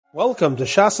Welcome to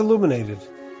Shas Illuminated.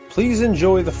 Please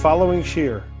enjoy the following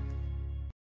shir.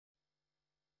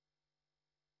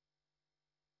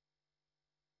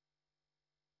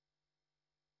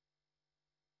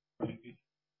 A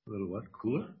little what?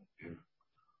 Cooler?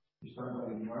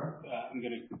 I'm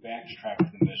going to backtrack to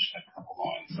the Mishnah a couple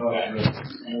lines.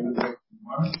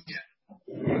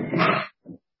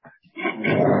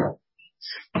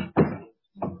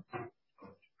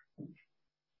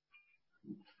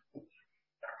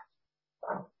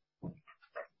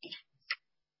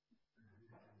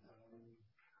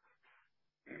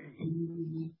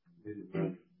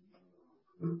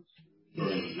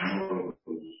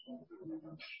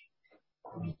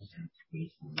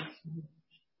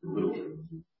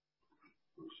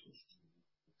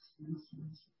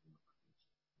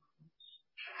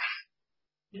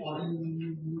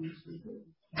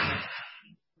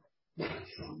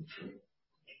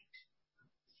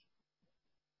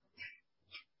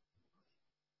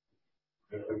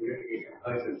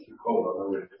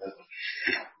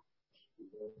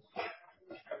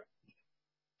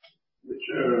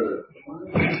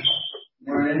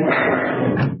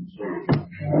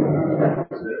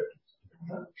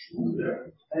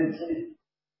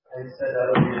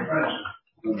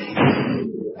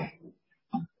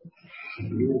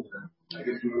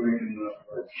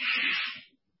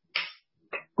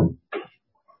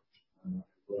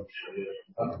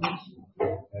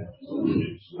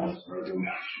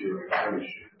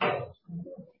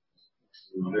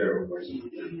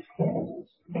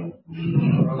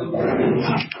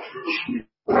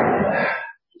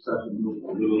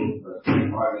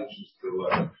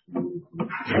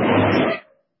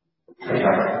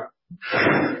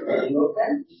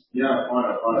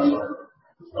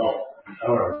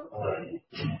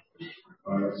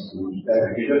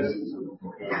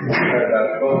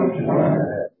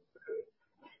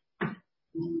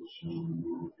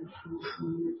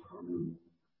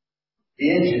 The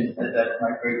engine said that's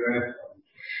my great-grandfather.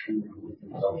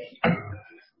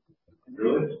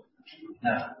 Really?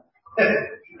 No.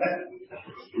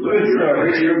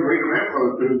 Your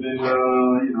great-grandfather could have been,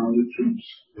 the troops.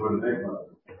 You want to think about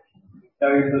it. No,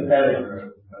 he was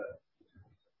lieutenant.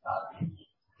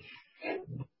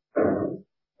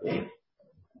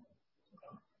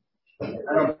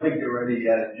 I don't think there were any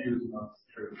Jews amongst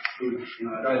the troops.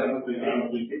 I don't think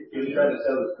He was trying to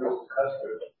sell the troops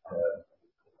custard.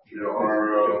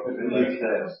 it makes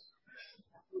sense.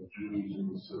 Jews in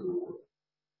the Civil War.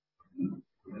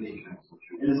 Many kinds of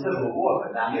Jews. In the Civil War,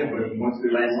 but not Yeah, but once they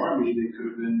were in the army, they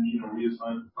could have been,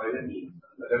 reassigned to fight Indians.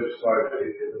 They were started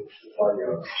to fight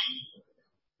out.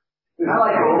 I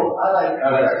like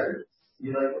Westerns.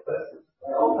 You like Westerns?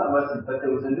 Old time Westerns, but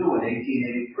there was a new one,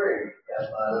 1883.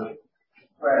 That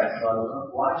press. So I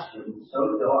watched it. It was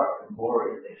so dark and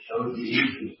boring. They showed the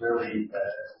Indians really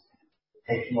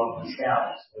taking off the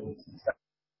scalps. It was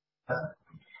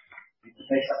you could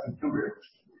make something too real.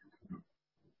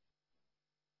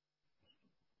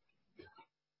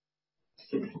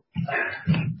 I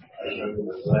remember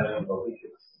the last one of it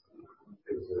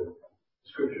was a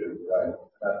scripture, right?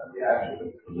 Not the action,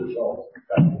 but the result.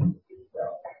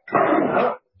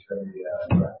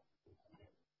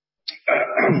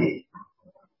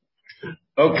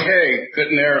 Okay, good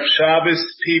and Erev Shabbos.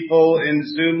 People in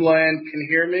Zoom land can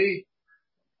hear me?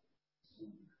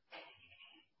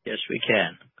 Yes, we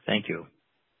can. Thank you.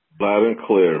 Loud and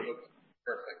clear.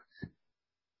 Perfect.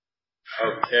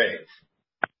 Okay.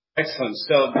 Excellent.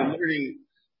 So the learning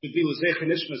would be L'Zecher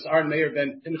Nishmas Ar Meir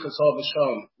ben Pinchas Al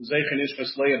V'Shalom. L'Zecher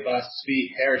Nishmas Leah Bas Tzvi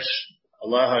Hersh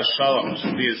Allah Shalom.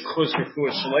 Should be his Chus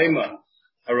Refuah Shalema.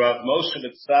 Rabbi Moshe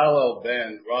Betzalel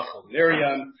ben Rachel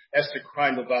Miriam. Esther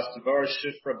Kreindel Bas Devorah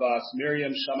Shifra Bas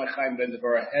Miriam. Shammai Chaim ben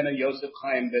Devorah Hena. Yosef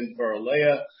Chaim ben Devorah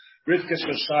Leah. Rivka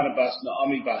Shoshana Bas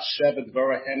Naomi Bas Sheva.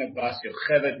 Devorah Hena Bas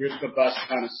Yocheved. Rivka Bas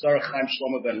Chanasar Chaim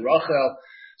Shlomo ben Rachel.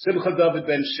 Simcha David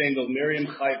ben Shendel, Miriam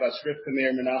Chai Bas Rivka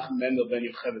Meir Menachem Mendel ben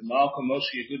Yocheved Malcolm,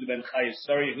 Moshe Yehuda ben Chai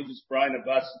Yisari, Yehuda's Brian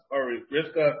Abbas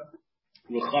Rivka,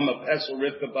 Ruchama Pesel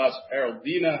Rivka Bas Perel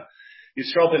Dina,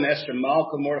 Yisrael ben Esther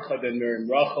Malka, Mordechai ben Miriam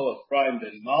Rachel, Ephraim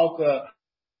ben Malka,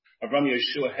 Avram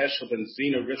Yeshua Heschel ben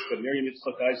Zina, Rivka Miriam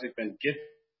Yitzchak Isaac ben Git,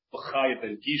 Chaya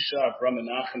ben Gisha, Avram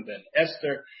Menachem ben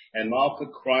Esther, and Malka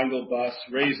Kreindel Bas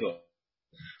Rezel.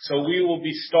 So we will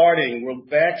be starting. We'll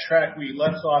backtrack. We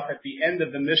left off at the end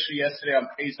of the Mishnah yesterday on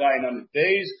Pei Zayin on the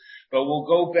days, but we'll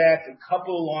go back a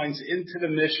couple of lines into the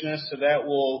Mishnah, so that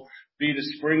will be the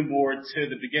springboard to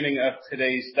the beginning of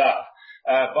today's daf.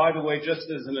 By the way, just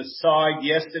as an aside,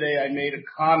 yesterday I made a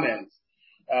comment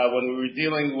when we were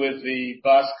dealing with the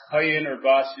Bas Kayin or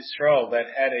Bas Yisrael that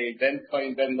had a Ben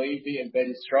Kayin, Ben Levi, and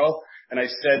Ben Yisrael, and I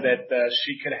said that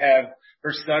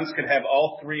her sons could have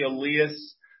all three Aliyahs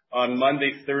on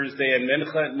Monday, Thursday, and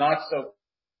Mincha, not so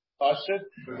Pashut.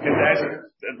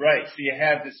 Right. So you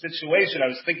have the situation. I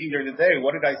was thinking during the day,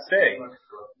 what did I say?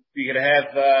 You could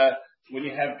have, when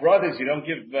you have brothers, you don't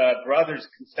give brothers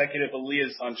consecutive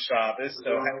Aliyahs on Shabbos.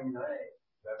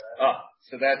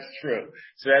 So that's true.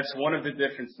 So that's one of the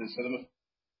differences. So the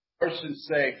person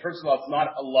say, first of all, it's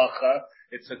not halacha.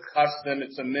 It's a custom.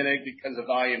 It's a minig because of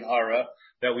ayin hara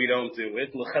that we don't do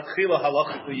it. L'chatchila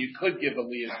halachically, you could give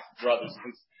Aliyahs to brothers,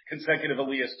 consecutive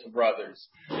Aliyahs to brothers.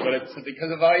 But it's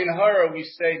because of ayin hara, we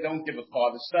say don't give a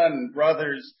father, son, and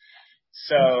brothers.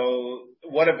 So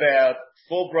what about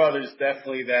full brothers?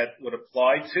 Definitely that would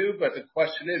apply to, but the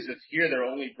question is, if here they're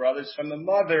only brothers from the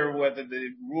mother, whether the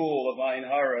rule of ayin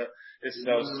hara is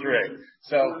so strict.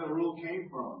 So where the rule came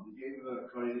from? You gave the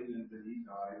credit and then he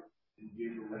died, and you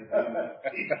gave the late.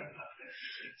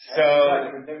 So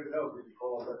you would never know because you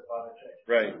call that father check.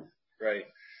 Right.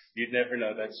 You'd never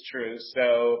know. That's true.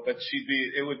 So, but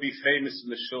it would be famous in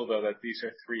the shul though that these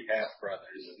are three half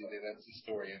brothers. That's the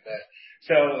story of that.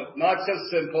 So not so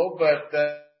simple, but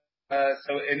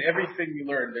so in everything you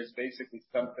learn, there's basically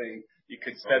something you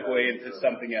could segue into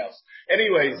something else.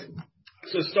 Anyways,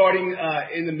 so starting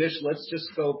in the Mishnah, let's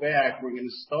just go back. We're going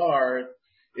to start.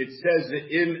 It says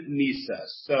in Nisa,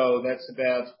 so that's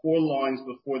about 4 lines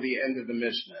before the end of the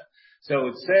Mishnah. So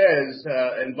it says,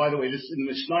 and by the way, this in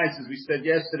Mishnah, as we said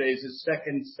yesterday, is a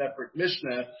second separate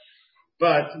Mishnah,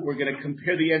 but we're going to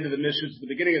compare the end of the Mishnah to the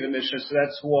beginning of the Mishnah, so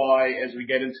that's why, as we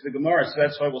get into the Gemara, so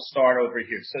that's why we'll start over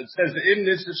here. So it says, in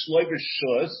this shloi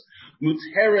b'shus,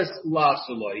 muteres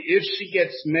lasuloi, if she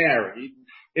gets married,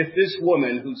 if this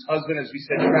woman, whose husband, as we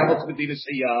said, traveled to Medina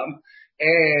Sayyam,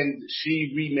 and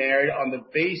she remarried on the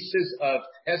basis of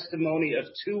testimony of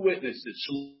 2 witnesses,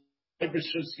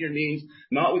 Shus here means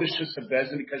not with a shus of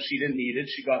bezin because she didn't need it.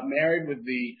 She got married with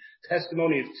the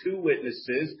testimony of 2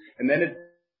 witnesses, and then it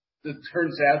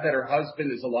turns out that her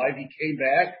husband is alive. He came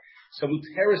back. So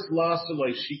muteris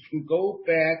lasaloi, she can go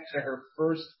back to her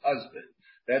first husband.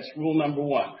 That's rule number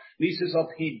 1. Nisas al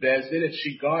pi bezdin, if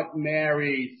she got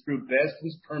married through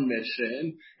bezdin's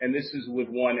permission, and this is with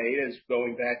 1-8, as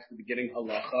going back to the beginning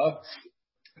halacha,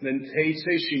 then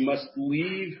Teisei, she must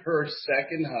leave her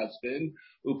second husband,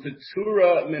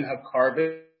 upetura min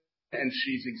ha-carbon, and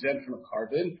she's exempt from a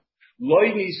carbon. Loi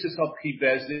nisas al pi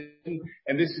bezdin,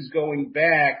 and this is going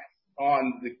back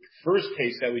on the first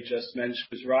case that we just mentioned,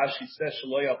 because Rashi says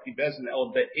shaloi al pi bezdin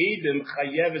el be'edim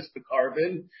chayeves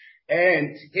carbon,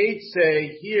 and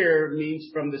Teisei here means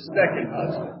from the second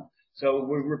husband. So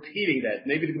we're repeating that.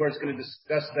 Maybe the Gemara is going to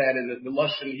discuss that in the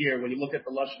Lashon here. When you look at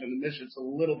the Lashon in the Mishnah, it's a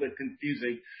little bit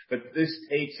confusing. But this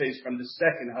Teisei is from the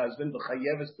second husband, the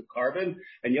Chayev is the carbon,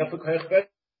 and Yafakayach Bet,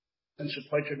 and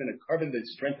Shapaitrav in a carbon. The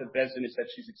strength of Bezin is that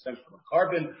she's exempt from a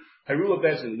carbon. Harula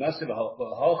Bezin Nasiv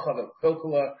Halcha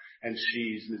Kokula, and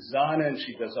she's Mizana, and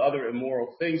she does other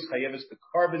immoral things. Chayev is the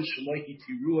carbon, Shaloihi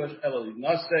Tiruach Elali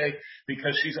Nase,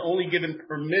 because she's only given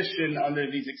permission under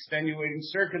these extenuating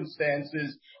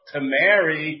circumstances to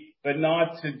marry, but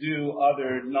not to do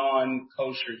other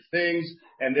non-kosher things,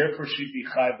 and therefore she'd be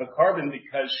Chayev carbon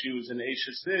because she was an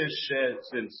Eishes Ish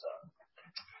Zinsa.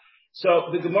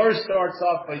 So the Gemara starts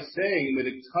off by saying that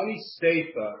a Tani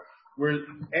Seifa, we're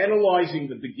analyzing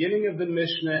the beginning of the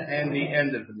Mishnah and the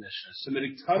end of the Mishnah. So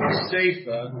Tani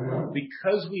Seifa,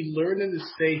 because we learn in the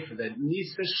Seifa that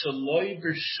Nisa Shaloi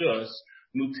Bershus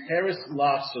Muteris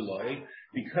Lasaloi,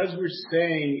 because we're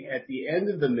saying at the end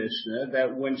of the Mishnah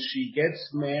that when she gets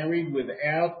married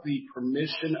without the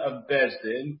permission of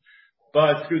Bezdin,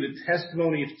 but through the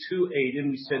testimony of 2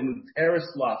 Eidim, we said Muteris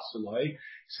Lasaloi.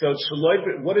 So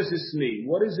Shaloi, what does this mean?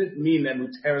 What does it mean that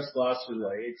Muteris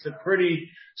Lasaloi? It's a pretty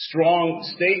strong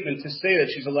statement to say that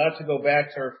she's allowed to go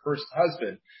back to her first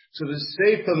husband. So the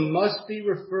Seifa must be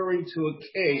referring to a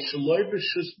case. Shaloi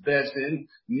B'Shus Bezdin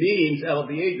means El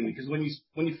B'Eidim, because when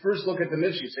you first look at the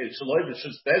Mishnah, you say Shaloi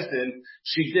B'Shus Bezdin,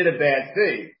 she did a bad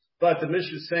thing. But the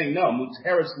Mishnah is saying no,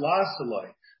 Muteris Lasaloi.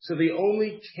 So the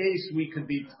only case we could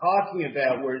be talking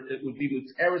about where it would be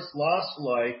Muteris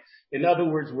Lasaloi, in other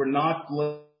words, we're not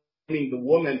blaming the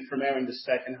woman for marrying the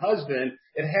second husband,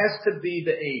 it has to be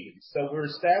the Eidim. So we're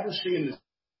establishing in the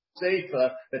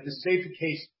Seifa that the Seifa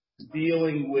case is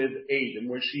dealing with Eidim,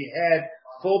 where she had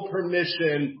full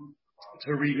permission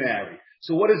to remarry.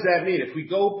 So what does that mean? If we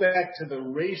go back to the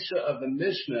Reisha of the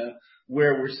Mishnah,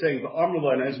 where we're saying the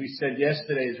Amrullah, and as we said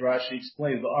yesterday, as Rashi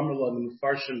explained, the Amrullah and the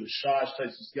Mufarshim, the Shash,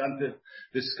 Taisus Yanta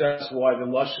discuss why the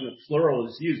Lashon of plural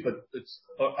is used, but it's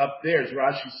up there, as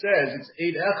Rashi says, it's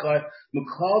Eid Echad,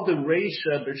 Mukal de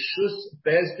Reisha, B'Shus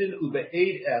Bezdin Ube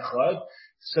Eid Echad.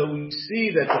 So we see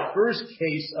that the first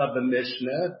case of the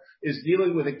Mishnah is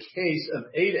dealing with a case of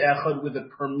Eid Echad with the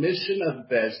permission of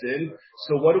Bezdin.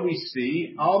 So what do we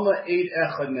see? Alma Eid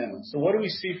Echad Neman. So what do we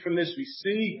see from this? We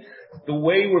see the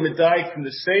way we're medayik from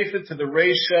the Sefer to the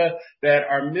Reisha that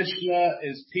our Mishnah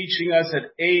is teaching us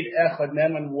that Eid Echad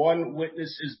Neman, one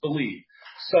witness is believed.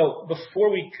 So before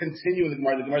we continue with the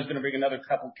Gemara is going to bring another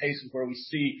couple cases where we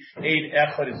see Eid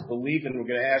Echad is believed, and we're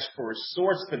going to ask for a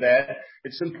source for that.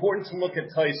 It's important to look at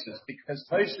Taisus, because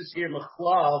Taisus here,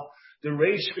 Mechlal, the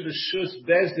Reish for the Shus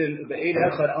Bezdin, the Eid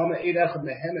Echad, Alma Eid Echad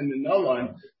Mehem and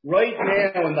Minolan. Right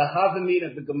now in the Havamid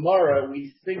of the Gemara,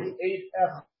 we think Eid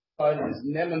Echad is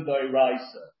Neman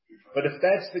Doiraisa. But if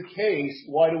that's the case,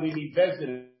 why do we need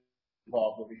Bezdin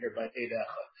involved over here by Eid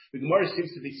Echad? The Gemara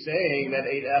seems to be saying that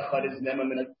Eid Echad is Neman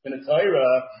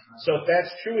Minatayra. So if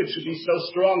that's true, it should be so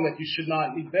strong that you should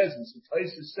not need Bezdin. So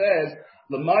Taisus says,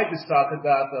 L'may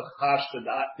B'Sakadat Chashta,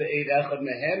 the Eid Echad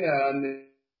Mehem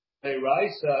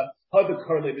Doiraisa. Why do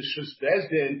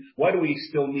we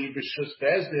still need Rishus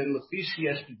Bezdin?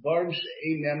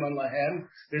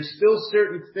 There's still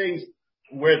certain things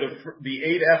where the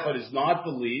Eid Echad is not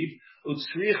believed. And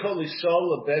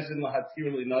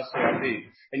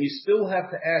you still have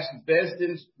to ask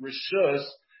Bezdin's Rishus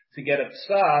to get a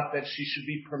psak that she should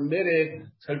be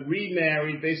permitted to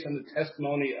remarry based on the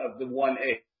testimony of the one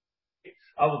Eid.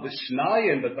 But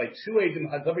by two Eidim,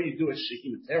 however you do it,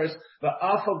 Shehim Teres, the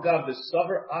Afagav, the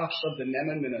Savar Achshav, the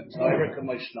Neman Min HaTorah,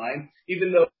 Kamashnayim,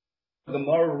 even though the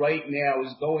Gemara right now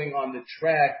is going on the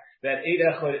track that Eid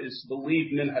Echad is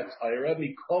believed Min HaTorah,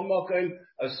 Mikol Mokim,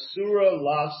 Asura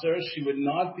Laser, she would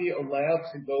not be allowed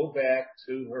to go back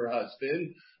to her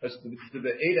husband. The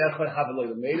Eid Echad Havalei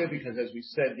Lameda, because as we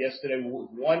said yesterday,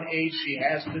 one age she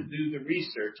has to do the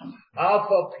research.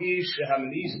 Alpha Pi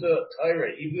Shehamanisa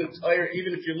Torah,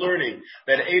 even if you're learning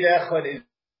that Eid Echad is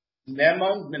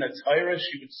Neman Min HaTorah,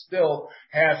 she would still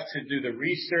have to do the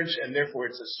research, and therefore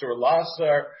it's a Sur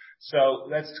Lasar. So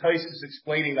that's Taisus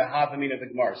explaining the Havamin of the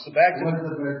Gemara. So back to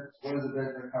what is the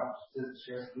better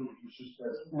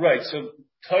right. So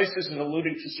Taisus is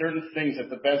alluding to certain things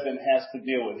that the Bezdin has to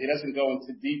deal with. He doesn't go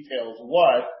into details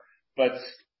what, but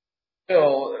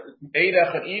still, Eid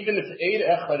Echad, even if Eid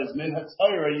Echad is Min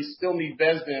HaTorah, you still need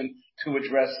Bezdin to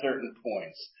address certain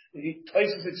points.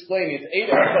 Taisus explaining, if Eid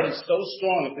Echad is so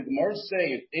strong, if the Gemara is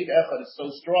saying if Eid Echad is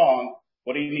so strong,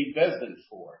 what do you need Bezdin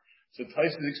for? So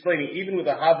Taisus is explaining, even with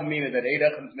the Havamina that Eid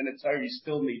Echad is Min HaTorah, you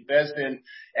still need Bezdin,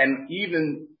 and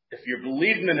even if you're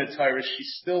believing in HaTorah, she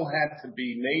still had to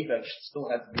be made up, she still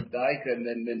had to be Daika and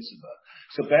then Mitzvah.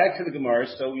 So back to the Gemara,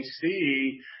 so we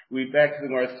see, back to the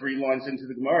Gemara, 3 lines into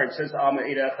the Gemara, it says, Alma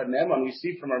Eid Echad Neman, we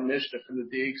see from our Mishnah, from the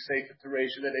Dig, Sefer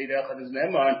Teresha, that Eid Echad is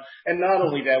Neman, and not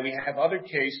only that, we have other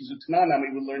cases,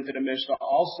 Utnanami, we learned in the Mishnah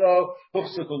also,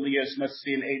 Hufsakuliyas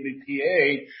Masin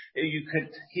Eid, you could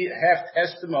have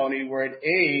testimony where an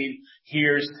aid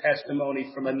hears testimony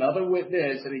from another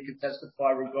witness, and he could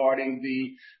testify regarding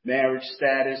the marriage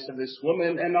status of this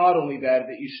woman, and not only that,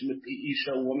 the Isha Mipi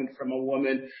Isha, a woman from a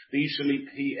woman, the Isha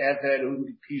Mipi Eved,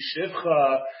 Mipi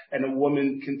Shivcha, and a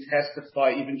woman can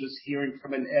testify even just hearing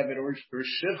from an Eved or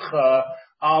Shivcha,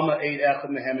 Alma Eid Echad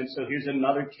Mehem. And so here's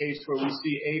another case where we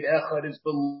see Eid Echad is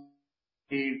believed.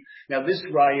 Now this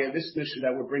Raya, this Mishnah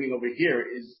that we're bringing over here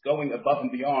is going above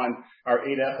and beyond our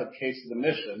Eid Echad case of the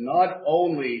Mishnah. Not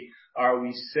only are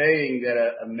we saying that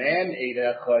a man Eid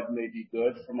Echad may be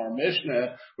good from our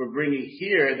Mishnah, we're bringing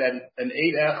here that an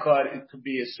Eid Echad, it could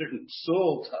be a certain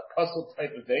puzzle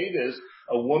type of Eidas,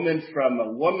 a woman from a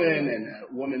woman and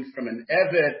a woman from an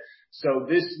Evet. So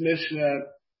this Mishnah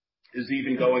is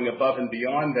even going above and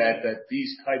beyond that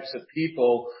these types of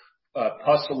people,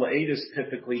 Pasal Eidas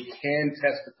typically can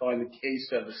testify in the case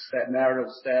of the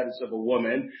marital status of a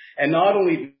woman. And not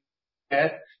only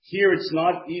that, here it's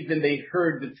not even they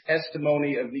heard the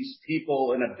testimony of these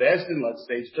people in a Bezdin, let's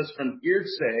say, it's just from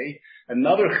hearsay,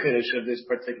 another chiddush of this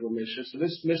particular Mishnah. So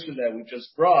this Mishnah that we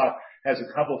just brought has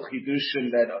a couple of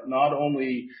chiddushim that not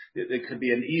only, it could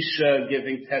be an Isha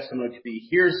giving testimony, it could be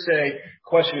hearsay.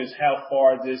 Question is how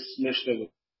far this Mishnah would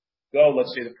go.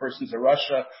 Let's say the person's a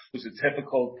Russia, who's a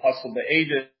typical Pasal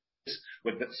Be'edis.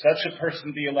 Would such a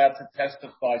person be allowed to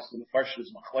testify? So the question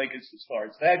is machlekes as far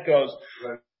as that goes.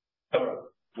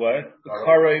 What? The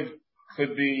Karev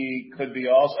could be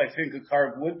also, I think the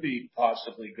Karev would be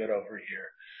possibly good over here.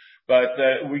 But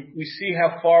we see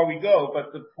how far we go.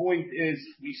 But the point is,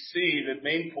 we see the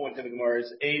main point of the Gemara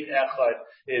is Eid Echad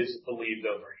is believed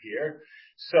over here.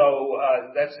 So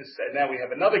that's just, now we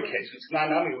have another case. It's not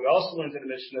Nami. We also learned in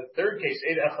the Mishnah, the third case,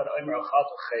 Eid Echad Omer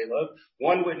Achalta Chelav.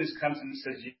 One witness comes and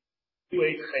says, you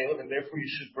ate chelav, and therefore you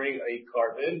should bring a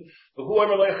carbon. But who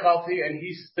Omer Lechalti, and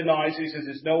he denies. He says,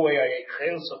 there's no way I ate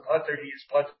chelav, so pater, he is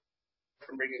pater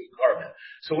from bringing a carbon.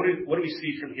 So what do we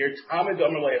see from here? Tamid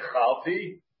Omer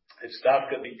Lechalti. It's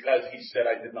Dafka because he said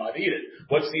I did not eat it.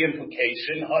 What's the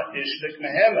implication? Ishtik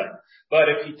Mehemen. But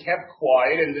if he kept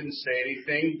quiet and didn't say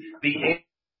anything, the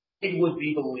aid would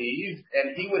be believed,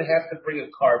 and he would have to bring a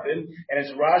carbon. And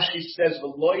as Rashi says,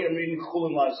 and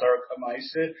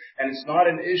it's not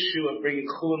an issue of bringing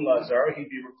chulin lazar. He'd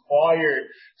be required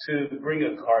to bring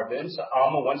a carbon. So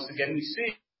Alma, once again, we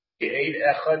see Eid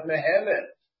Echad Mehemen.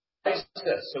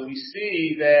 So we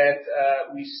see that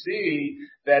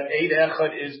Eid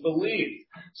Echad is believed.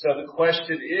 So the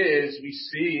question is, we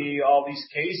see all these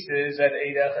cases that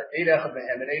Eid Echad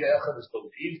Mehem and Eid Echad is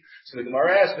believed. So the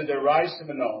Gemara asks,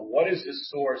 what is the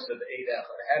source of Eid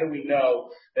Echad? How do we know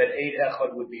that Eid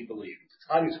Echad would be believed?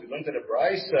 We learned in the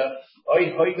Brisa,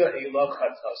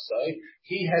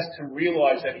 he has to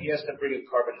realize that he has to bring a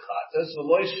carbon chatas,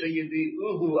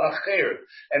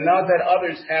 and not that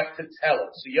others have to tell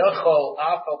him. So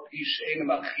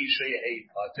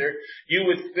you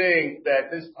would think that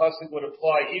this pasuk would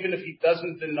apply even if he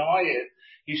doesn't deny it.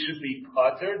 He should be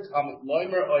pater.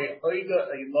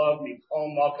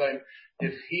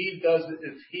 If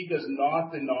he does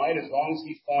not deny it, as long as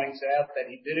he finds out that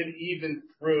he did it even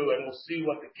through, and we'll see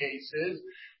what the case is,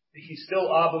 he's still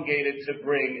obligated to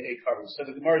bring a carbon. So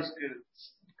the Gemara is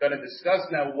going to discuss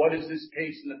now what is this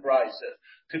case in the Brisa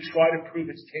to try to prove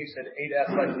its case at Eid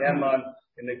Echad Neman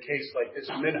in the case like this.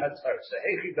 Min Hatzar. So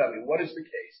what is the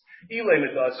case?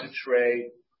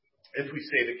 If we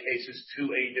say the case is two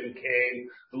Eidim came,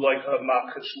 like a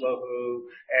Makash Lahu,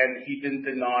 and he didn't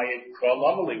deny it,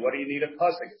 what do you need a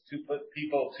pasuk? If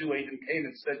two Eidim came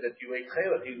and said that you ate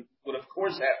chelav, he would of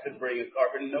course have to bring a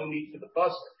carbon, no need for the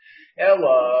pasuk.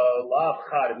 Ella, lav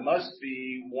chad, it must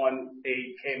be one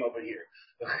Eid came over here.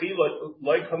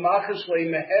 Like a Makash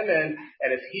Mehemen,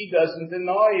 and if he doesn't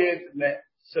deny it,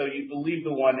 so you believe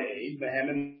the one Eid,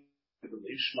 Mehemen, so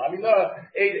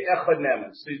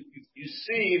you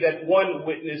see that one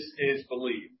witness is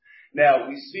believed. Now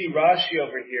we see Rashi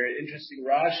over here, interesting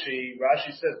Rashi.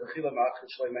 Rashi says,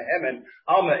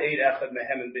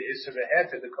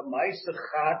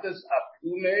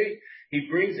 he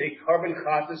brings a carbon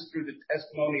chatas through the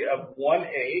testimony of one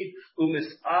aid,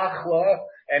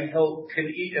 and he can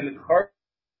eat, and the carbon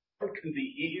can be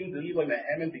eaten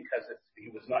because if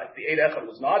the Eid Echad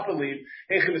was not believed,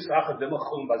 maybe it's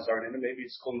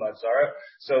chulin bazar.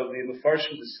 So the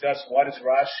Mefarshim discuss what does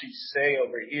Rashi say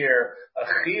over here,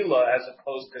 achila as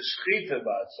opposed to shchita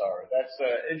bazar. That's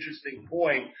an interesting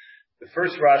point. The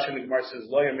first Rashi in the Gemara says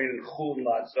lo yamin chulin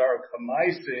bazar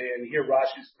kamaise, and here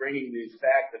Rashi is bringing the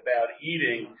fact about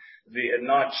eating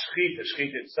not shchita.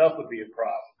 Shchita itself would be a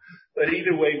problem. But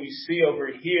either way, we see over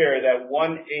here that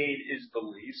one aid is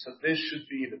believed, so this should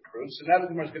be the proof. So now the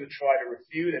Gemara is going to try to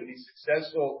refute and be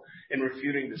successful in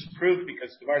refuting this proof,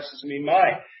 because the Gemara says,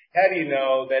 how do you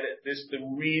know that this is the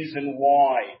reason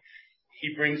why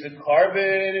he brings a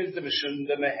carbon is the Mishum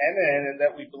the Mehemen, and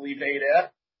that we believe Eid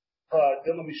Echad,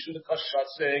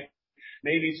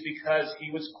 maybe it's because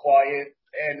he was quiet,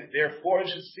 and therefore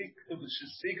Shasika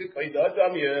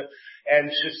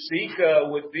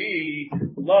would be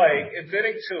like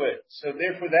admitting to it. So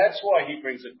therefore that's why he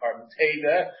brings a carbon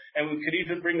Teda, and we could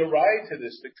even bring a ride to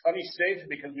this, the Tani Sefer,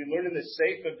 because we learn in the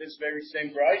Sefer of this very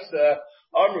same Brisa,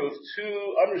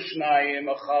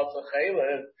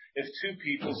 if two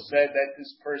people said that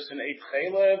this person ate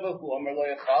chelev,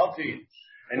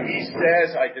 and he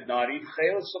says, I did not eat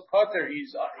chelev, so pater,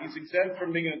 he's exempt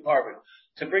from bringing a carbon.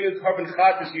 To bring a carbon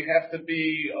chatas, you have to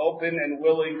be open and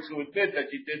willing to admit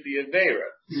that you did the aveira.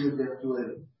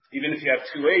 Even if you have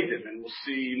two Eidim, and we'll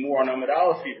see more on Amud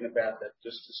Aleph even about that,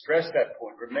 just to stress that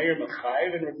point. Reb Meir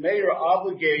Mechayev, and Reb Meir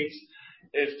obligates,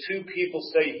 if two people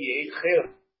say he ate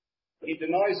chelev, he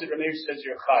denies it, Reb Meir says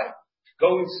you're chayev.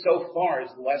 Going so far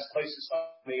as the last place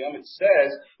on the Yom, it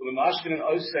says, with a mashkin and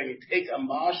osang, you take a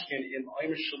mashkin in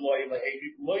Omer Shaloi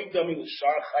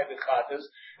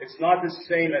it's not the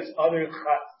same as other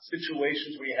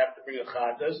situations where you have to bring a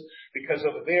chatas, because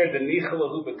over there, the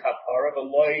nichalahu b'kapara,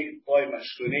 v'loi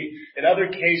mashkuni. In other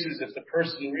cases, if the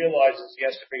person realizes he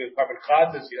has to bring a carbon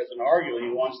chatas, he doesn't argue, he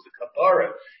wants the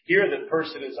kapara. Here, the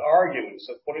person is arguing.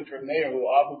 So according to Reb Meir, who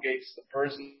obligates the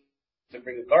person to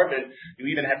bring a carbon, you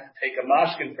even have to take a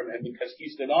mashkin from him because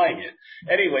he's denying it.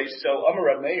 Anyway, so Amar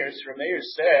Rav Meir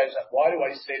says, why do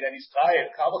I say that he's tired?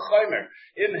 Kal v'chomer,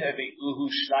 im hevi uhu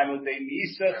shnayim l'dei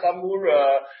misa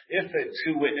chamura. If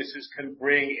two witnesses can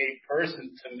bring a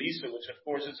person to misa, which of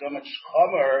course is so much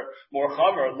more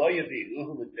chamer, lo yavi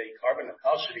uhu l'dei carbon.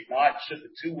 Should the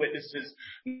two witnesses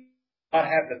not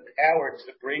have the power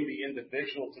to bring the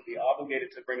individual to be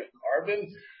obligated to bring a carbon?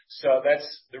 So that's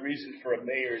the reason for a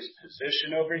mayor's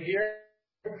position over here.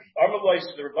 Armalais,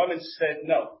 the Rabbanan said,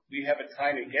 no, we have a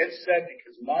time against that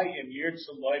because my emir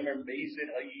tzaloimer mezid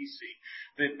hayisi.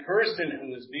 The person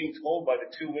who is being told by the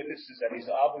two witnesses that he's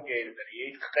obligated, that he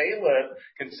ate chaylev,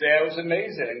 can say I was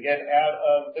amazing and get out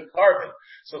of the carbon.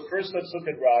 So first let's look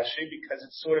at Rashi because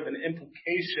it's sort of an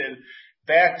implication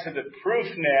back to the proof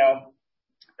now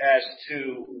as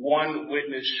to one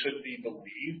witness should be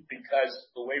believed, because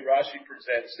the way Rashi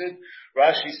presents it,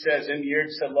 Rashi says, in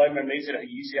Yerd Salayim Amazing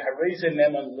Hayisi, Harezen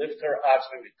Neman Lifter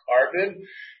Atzma Carbon,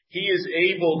 he is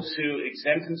able to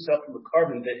exempt himself from the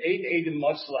carbon. The Eidim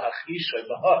Matzla Hachisha,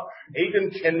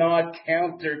 Eidim cannot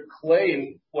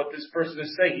counterclaim what this person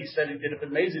is saying. He said he did it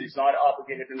amazing. He's not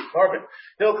obligated in the carbon.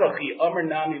 Hilkachi Amar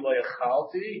Nami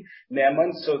Loyachalti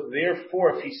Neman. So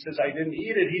therefore, if he says I didn't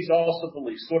eat it, he's also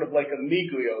believed. Sort of like a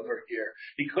migui over here.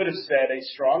 He could have said a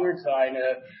stronger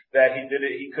taina that he did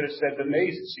it. He could have said the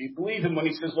amazing. So you believe him when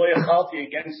he says Loyachalti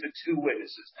against the two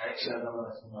witnesses.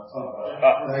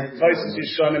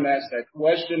 Asked that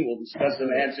question. We'll discuss an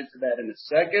answer to that in a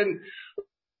second.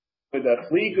 With a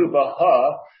fligu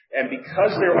baha, and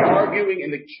because they're arguing in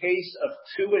the case of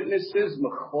two witnesses,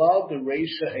 machlal the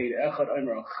reisha eid echad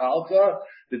omer achalta,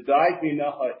 the daik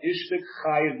minacha ishtik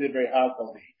chayav divrei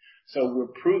hakali. So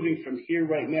we're proving from here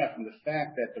right now, from the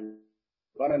fact that the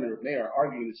Rabbanan and Rav Meir are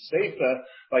arguing the seifa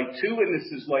by two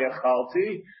witnesses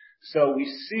loyachalti. So we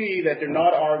see that they're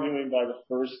not arguing by the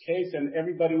first case, and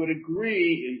everybody would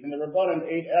agree, even the Rabbanan,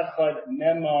 Eid Echad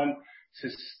Neman,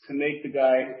 to make the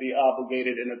guy be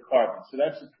obligated in a carbon. So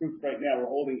that's the proof right now. We're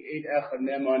holding Eid Echad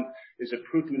Neman is a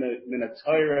proof min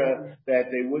Torah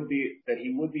that he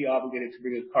would be obligated to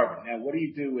bring a carbon. Now, what do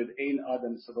you do with Ein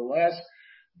Adam? So the last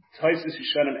Taisus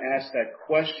Yishanim asked that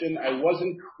question. I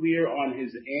wasn't clear on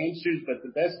his answers, but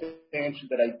the best answer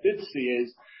that I did see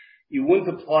is, you wouldn't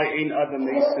apply Ein Adam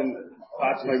Mason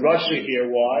Atzmai Russia here.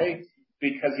 Why?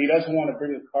 Because he doesn't want to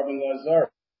bring a carbon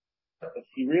lazar. If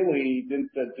he really didn't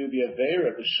do the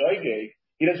Aveira, the Shaygeg,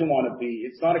 he doesn't want to be.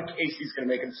 It's not a case he's going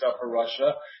to make himself a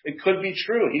Russia. It could be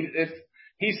true. If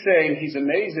he's saying he's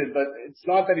amazing, but it's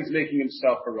not that he's making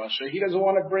himself a Russia. He doesn't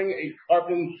want to bring a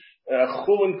carbon,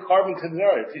 chulin carbon to the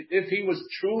earth. If he was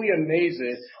truly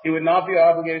amazing, he would not be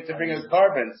obligated to bring a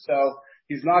carbon. So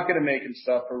he's not going to make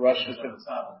himself a Russia.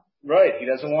 Right, he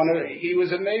doesn't want to, he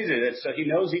was amazing. So he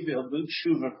knows he'll do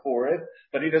tshuva for it,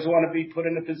 but he doesn't want to be put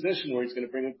in a position where he's going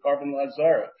to bring a carbon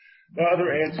lazara. There are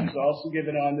other answers also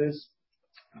given on this,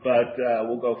 but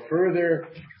we'll go further,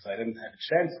 because I didn't have a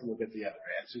chance to look at the other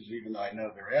answers, even though I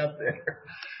know they're out there.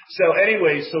 So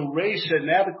anyway, so Reisha,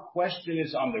 now the question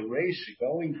is on the Reisha,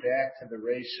 going back to the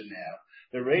Reisha now.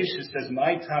 The Reisha says,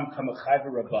 My tam kamachai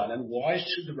Rabbanan, why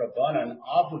should the Rabbanan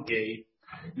obligate?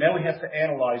 Now we have to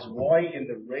analyze why in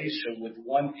the ratio with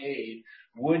one aid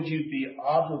would you be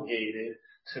obligated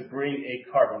to bring a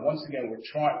carbon. Once again,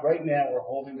 right now we're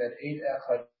holding that 8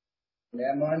 echad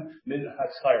neman min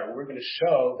hatzayr. We're going to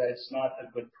show that it's not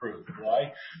a good proof.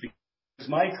 Why? Because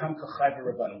my kam kachai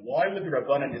Rabbanan. Why would the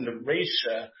Rabbanan in the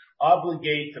ratio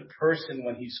obligate the person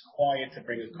when he's quiet to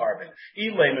bring a carbon?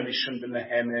 If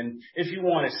you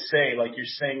want to say, like you're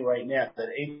saying right now, that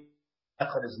 8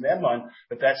 is neman,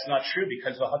 but that's not true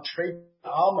because the hatrei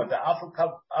alma, the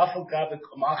afalgav the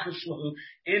kamachishlahu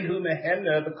inhu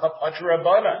mehenna the kapatra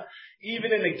rabbanan.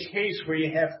 Even in a case where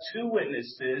you have two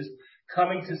witnesses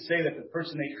coming to say that the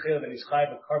person ate chaylev and he's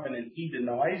chayav a carbon and he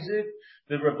denies it,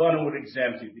 the rabbanan would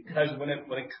exempt you because when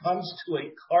it comes to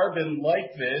a carbon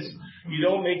like this, you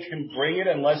don't make him bring it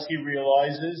unless he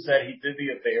realizes that he did the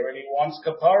affair and he wants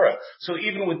kapara. So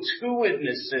even with two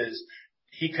witnesses,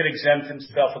 he could exempt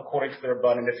himself according to the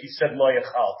Rabbanan if he said lo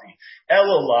yachalti.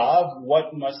 Elolav,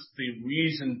 what must the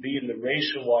reason be in the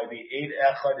ratio why the 8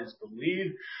 echad is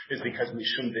believed is because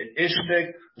mishum de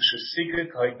ishtik,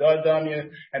 u'shasika kaidadanya,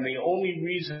 and the only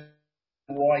reason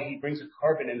why he brings a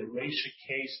carbon in the ratio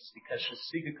case is because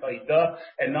shasika kaida,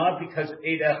 and not because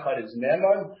 8 echad is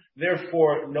neman,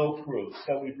 therefore no proof.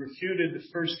 So we've refuted the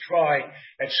first try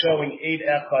at showing 8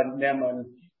 echad neman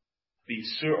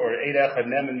or 8 echad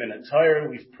neman min atayr.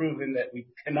 We've proven that we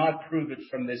cannot prove it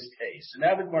from this case. So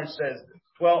now the Gemara says,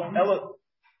 well, Ella.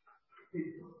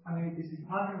 I mean, is he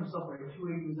punishing himself by 2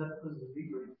 acres? That because of the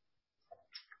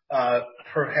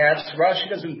Perhaps Rashi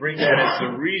doesn't bring that as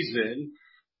a reason,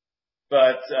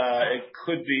 but it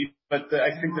could be. But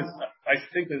I think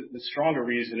that the stronger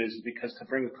reason is because to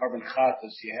bring a carbon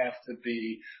chatas, you have to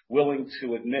be willing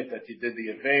to admit that you did the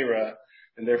avera,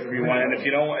 and therefore you want. And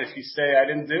if you say I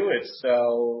didn't do it,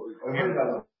 so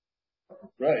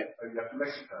right.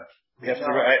 You have to.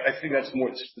 I think that's more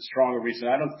the stronger reason.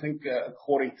 I don't think,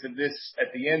 according to this,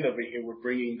 at the end over here, we're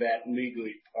bringing that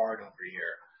legally part over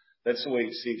here. That's the way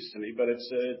it seems to me. But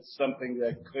it's something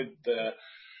that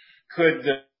could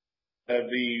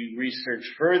be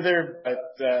researched further. But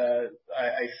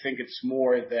I think it's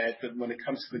more that when it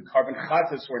comes to the carbon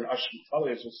chatas or an asham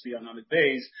tali, as we'll see on other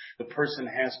days, the person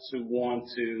has to want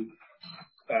to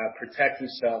protect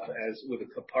himself as with a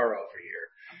kapara over here.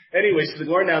 Anyway, so the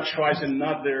Gemara now tries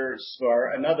another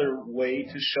way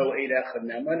to show Eid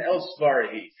Echanema, and El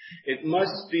Svarahi. It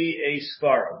must be a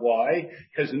svara. Why?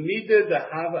 Because Mida the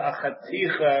Hava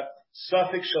Achaticha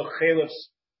Safik Shel Chelef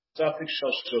Safik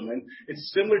Shel Shuman.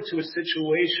 It's similar to a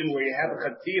situation where you have a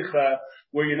Chaticha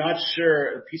where you're not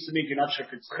sure, a piece of meat, you're not sure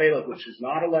if it's Chelef, which is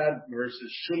not allowed,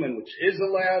 versus Shuman, which is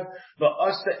allowed. The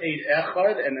Asa Eid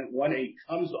Echad, and then one Eid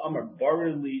comes, Amar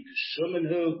Barili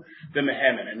Shumanhu, the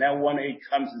Mehemen. And now one Eid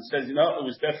comes and says, it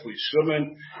was definitely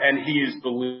Shuman, and he is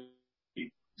believed.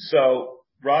 So,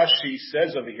 Rashi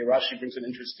says over here, Rashi brings an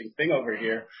interesting thing over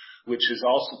here, which is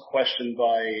also questioned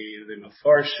by the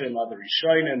Mefarshim, other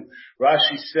Rishonim.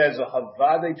 Rashi says,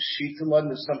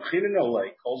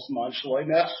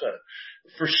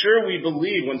 for sure we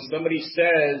believe when somebody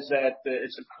says that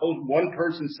one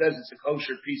person says it's a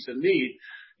kosher piece of meat,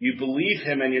 you believe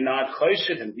him and you're not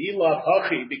choshed him.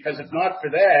 Because if not for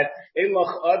that,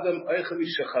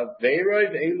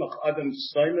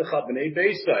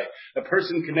 a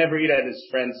person can never eat at his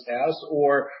friend's house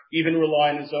or even rely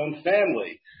on his own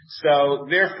family. So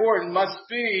therefore it must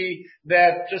be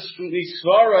that just from the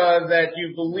svara that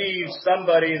you believe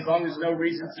somebody, as long as no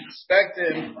reason to suspect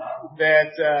him,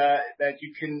 that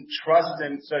you can trust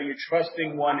him. So you're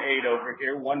trusting one aid over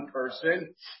here, one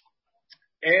person.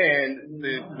 And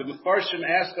the Mefarshim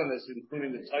ask on this,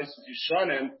 including the Taisus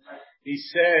Yishanim, he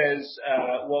says,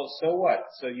 well, so what?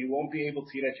 So you won't be able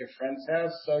to eat at your friend's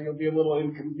house, so you'll be a little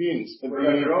inconvenienced. Well,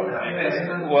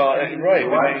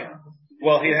 right.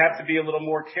 Well, he'd have to be a little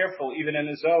more careful, even in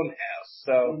his own house.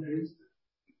 So,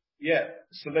 yeah.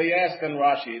 So they ask on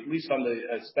Rashi, at least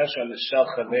especially on the Shel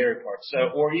Chaver part. So,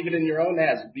 or even in your own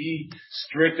house, be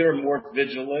stricter, more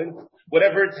vigilant,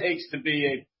 whatever it takes to be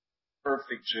a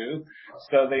perfect Jew.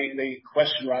 So they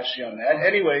question Rashi on that.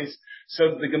 Anyways,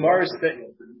 so the Gemara is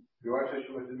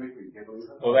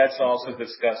well, that's also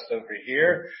discussed over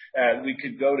here. We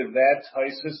could go to that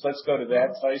Taisus. Let's go to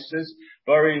that Taisus.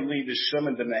 Bari li the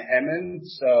Shuman the Mehemen.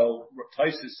 So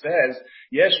Taisus says,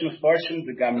 Yesh mefarshim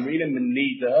the Gamrina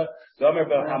Menida, Gomer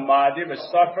B'Hamadi,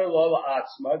 V'Safra Lola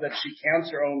Atzma, that she counts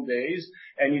her own days,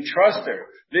 and you trust her.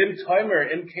 Vim Timer,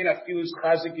 Im Kenafilus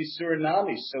Chazik Yisur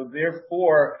Nami. So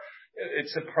therefore,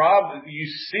 it's a problem. You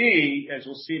see, as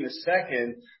we'll see in a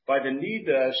second, by the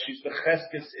Nida, she's the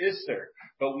Cheskes Isser.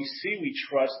 But we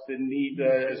trust the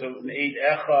Nida as an Eid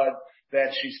Echad,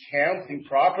 that she's counting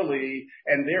properly,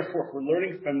 and therefore if we're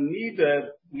learning from Nida,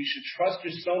 we should trust her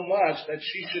so much that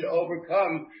she should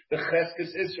overcome the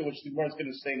Cheskes Isser, which the Gemara is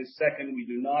going to say in a second, we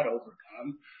do not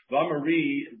overcome.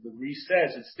 Vamari, the Re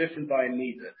says, it's different by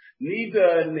Nida.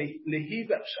 Nida,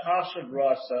 Nehida Shashav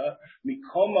Rasa,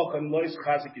 Mikomach and Lois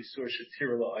Chazik Yisur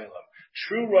Shatir La'olam.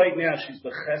 True, right now she's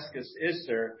the Cheskes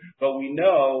Isser, but we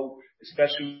know,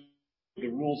 especially the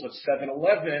rules of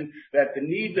 7-11, that the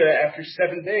Nida, after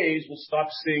 7 days, will stop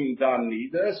seeing Dam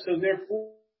Nida, so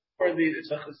therefore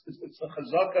it's a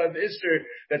chazaka of Isser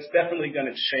that's definitely going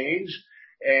to change,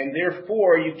 and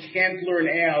therefore you can't learn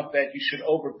out that you should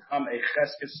overcome a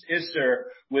Cheskes Isser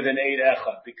with an Eid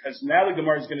Echad, because now the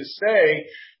Gemara is going to say,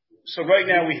 so right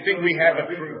now we think we have a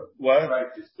proof. What? Right.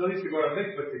 It still needs to go to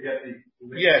mikvah to get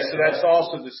the. Yeah, so that's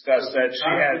also discussed that she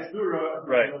has.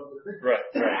 Right. So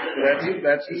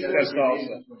that's discussed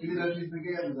also.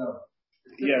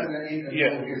 Yeah.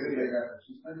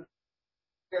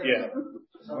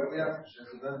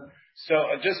 So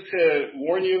just to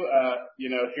warn you,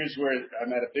 here's where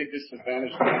I'm at a big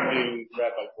disadvantage from being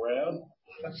Rabbi Brown,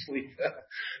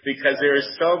 because there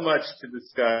is so much to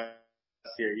discuss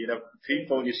here.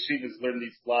 People in yeshivas learn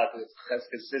these lots,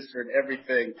 Cheskes Isser and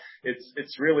everything.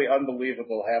 It's really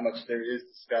unbelievable how much there is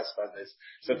discussed on this.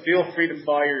 So feel free to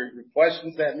fire your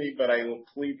questions at me, but I will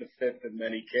plead the fifth in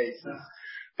many cases.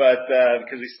 But,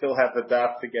 because we still have the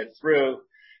daf to get through.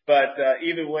 But,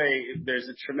 either way, there's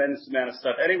a tremendous amount of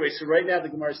stuff. Anyway, so right now the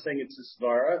Gemara is saying it's a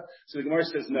svara. So the Gemara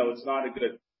says, no, it's not a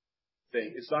good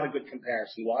thing. It's not a good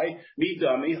comparison. Why?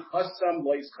 Midami hasam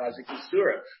lois chazik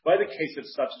isura. By the case of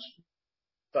such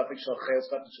suffix shal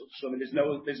suffix shal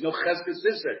there's no cheskes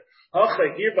iser.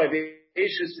 Hacha here by the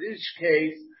Eishes Ish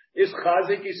case is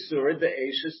chazik isura the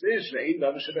Eishes Ish ve'ein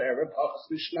davar shebe'erev pachas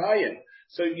mishnayim.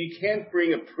 So you can't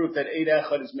bring a proof that Eid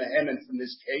Echad is mehemen from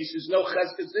this case. There's no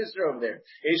cheskes iser over there.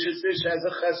 Eishes Ish has a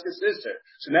cheskes iser.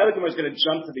 So now the Gemara is going to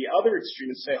jump to the other extreme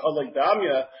and say halak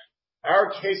damya.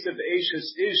 Our case of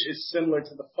Eishes Ish is similar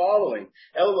to the following.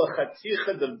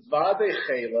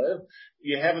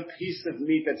 You have a piece of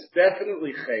meat that's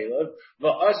definitely chaylev.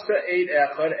 Va'asa eid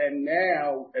echad, and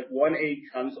now at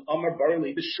 1/8 comes Amar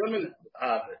Barli the Shuman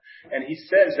Haver, and he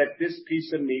says that this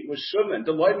piece of meat was Shuman.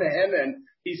 The Loi Mehemen,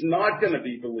 he's not going to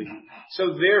be believed.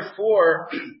 So therefore,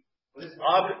 the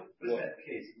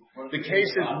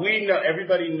case is we know,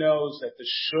 everybody knows that the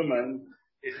Shuman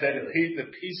is that the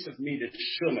piece of meat is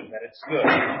Shuman, that it's good.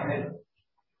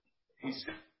 He's,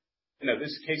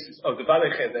 this case is, the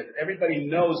Balei that everybody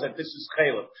knows that this is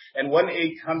Chaylev. And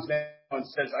 1/8 comes down and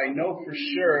says, I know for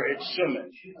sure it's Shuman.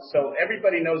 So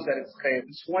everybody knows that it's Chaylev.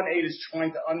 This 1/8 is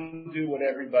trying to undo what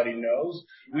everybody knows.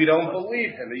 We don't believe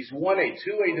him. He's 1/8.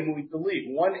 2/8 and we believe.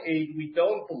 1/8 we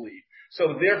don't believe.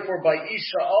 So therefore, by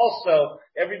Isha also,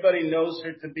 everybody knows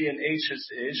her to be an Eishes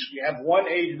Ish. We have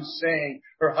 1/8 who's saying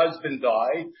her husband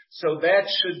died. So that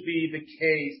should be the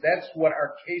case. That's what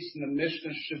our case in the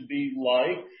Mishnah should be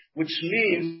like, which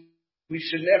means we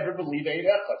should never believe Eid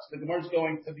Echad. So the Gemara is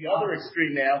going to the other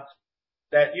extreme now,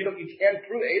 that you can't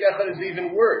prove Eid Echad is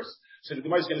even worse. So the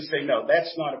Gemara is going to say, no,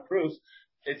 that's not a proof.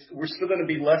 We're still going to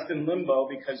be left in limbo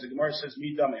because the Gemara says,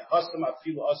 Midame Hasam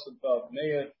Afilu Asab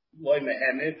Meya. By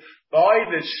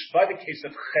the case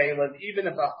of Chaylev, even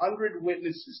if 100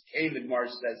 witnesses came, the Gemara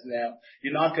says now,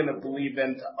 you're not going to believe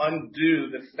them to undo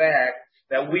the fact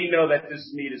that we know that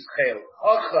this meat is Chaylev.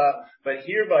 But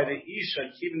here by the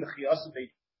Isha, keeping the Chiyasabay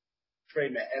Trey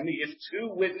Mehemi, if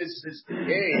 2 witnesses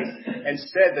came and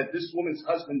said that this woman's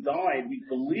husband died, we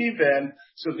believe them,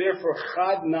 so therefore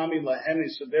Chad Nami Lahemi,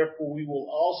 so therefore we will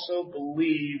also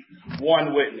believe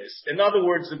 1 witness. In other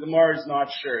words, the Gemara is not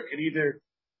sure. It could either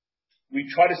we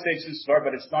try to say it's Svar,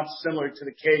 but it's not similar to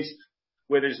the case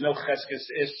where there's no Cheskes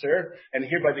Isser, and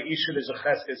here by the Isha there's a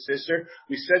Cheskes Isser.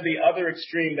 We said the other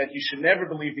extreme that you should never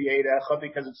believe the Eid Echad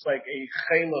because it's like a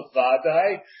Chaylev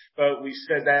Vadai, but we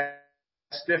said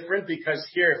that's different because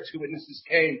here if 2 witnesses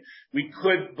came, we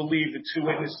could believe the 2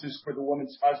 witnesses for the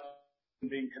woman's husband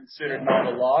being considered not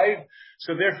alive.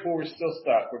 So therefore we're still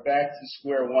stuck. We're back to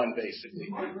square one basically.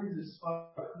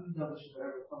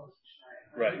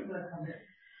 Right.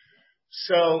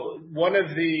 So one of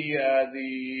the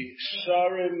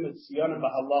Sharim Tziyana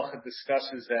Mahalacha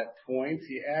discusses that point.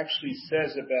 He actually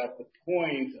says about the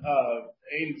point of,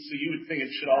 so you would think it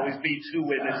should always be 2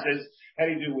 witnesses. How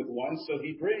do you do with 1? So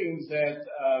he brings that,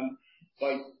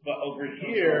 but over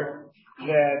here,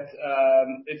 that,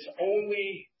 it's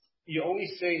only, you only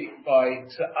say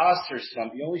to aser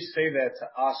something, you only say that to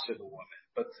aser the woman.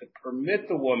 But to permit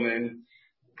the woman,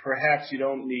 perhaps you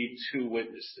don't need 2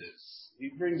 witnesses. He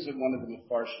brings in one of the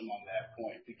Mefarshim on that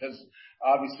point, because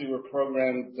obviously we're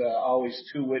programmed always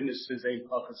 2 witnesses, ein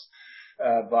pachas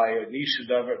by Nisha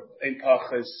Davar, ein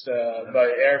pachas by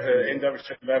Erva, ein Davar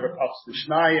Shekhav pachas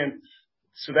Mishnayim.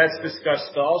 So that's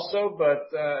discussed also,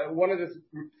 but one of the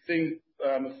things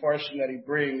Mefarshim that he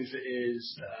brings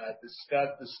is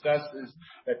discusses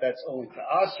that's only to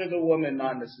aser the woman,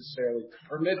 not necessarily to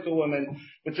permit the woman.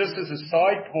 But just as a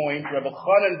side point, Rabbi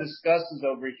Chanan discusses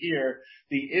over here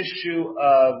the issue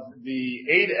of the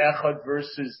Eid Echad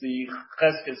versus the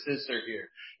Cheskes Isser here.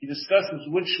 He discusses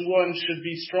which one should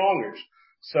be stronger.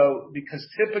 So, because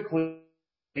typically,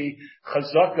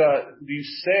 Chazaka, you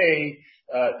say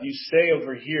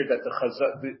over here that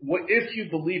if you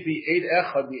believe the Eid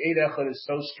Echad is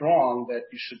so strong that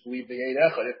you should believe the Eid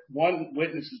Echad. If 1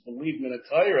 witness is believed in a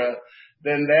Torah,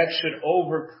 then that should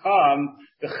overcome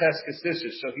the Cheskes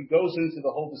Isser. So he goes into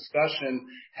the whole discussion,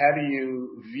 how do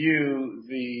you view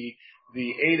the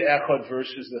Eid Echad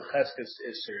versus the Cheskes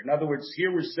Isser. In other words,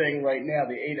 here we're saying right now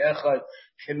the Eid Echad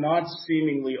cannot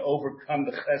seemingly overcome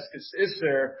the Cheskes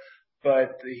Isser,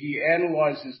 but he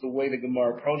analyzes the way the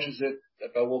Gemara approaches it.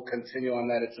 But we'll continue on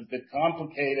that. It's a bit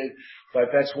complicated,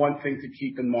 but that's one thing to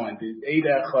keep in mind. The Eid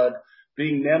Echad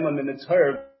being Nemam in the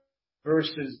Torah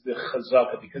versus the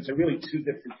Chazaka, because they're really 2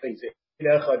 different things. The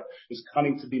Eid Echad is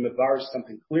coming to be Mevar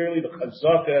something clearly. The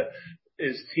Chazaka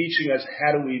is teaching us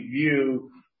how do we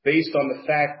view, based on the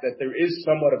fact that there is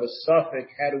somewhat of a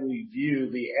suffix, how do we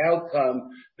view the outcome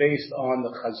based on the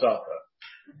Chazaka.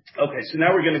 Okay, so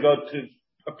now we're going to go to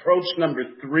approach number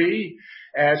 3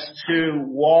 as to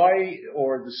why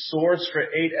or the source for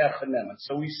 8 echad neman.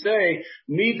 So we say,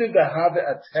 Mida dehave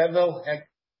atevel hek.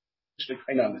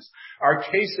 Our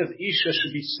case of Isha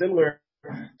should be similar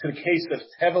to the case of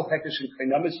Tevel, Hekesh,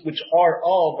 and Kainamis, which are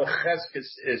all the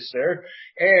Cheskes Isser.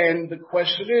 And the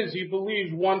question is, you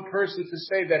believe one person to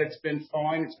say that it's been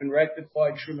fine, it's been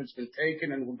rectified, Truma's been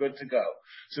taken, and we're good to go.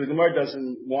 So the Gemara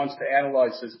wants to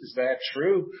analyze this. Is that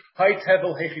true? Hi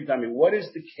Tevel, Hechidami. What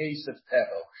is the case of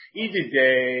Tevel? Either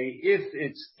day, if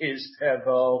it's his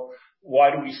Tevel,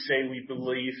 why do we say we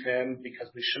believe him? Because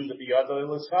Mishum the Biyadai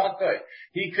L'Sakai.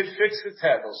 He could fix the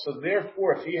Tevel. So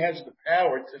therefore, if he has the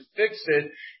power to fix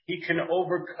it, he can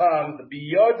overcome the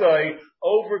Biyadai,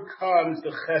 overcomes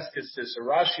the Cheskes. So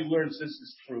Rashi learns this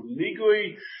is through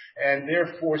Migui, and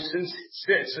therefore, since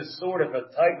it's a sort of a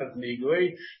type of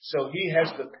Migui, so he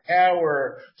has the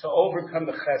power to overcome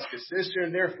the Cheskes,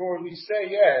 and therefore we say,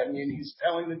 he's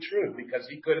telling the truth, because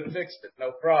he could have fixed it,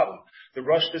 no problem. The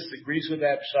Rosh disagrees with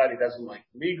that shot. He doesn't like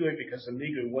Migui, because the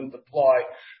Migui wouldn't apply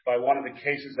by one of the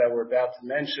cases that we're about to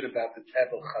mention about the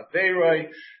Tevel Chaveroi.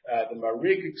 The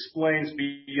Marik explains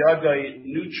Biyadai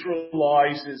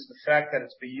neutralizes the fact that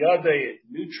it's Biyadai, it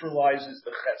neutralizes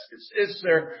the Cheskes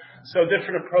Isser. So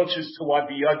different approaches to why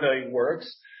Biyadai works.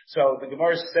 So the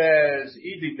Gemara says,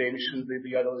 Idi Beimishun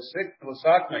Biyadai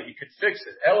L'Sakna, he could fix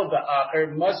it. El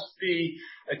Da'acher must be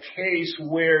a case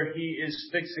where he is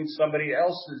fixing somebody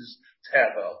else's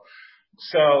Tevel.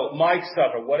 So, Mike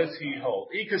Savar, what does he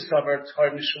hold? If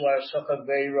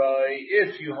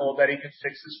you hold that he could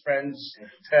fix his friend's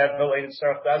Tevel,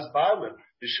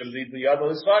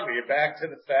 you're back to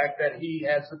the fact that he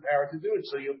has the power to do it,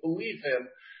 so you believe him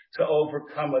to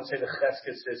overcome, let's say, the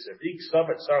Cheskes Isser.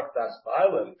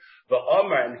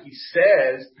 And he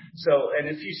says, and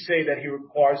if you say that he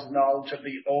requires knowledge of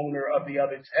the owner of the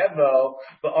other Tevel,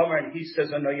 and he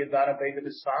says, and I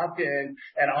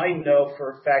know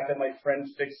for a fact that my friend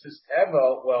fixed his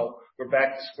Tevel, well, we're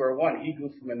back to square one. He grew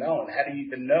from a known. How do you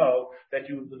even know that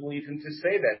you would believe him to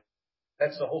say that?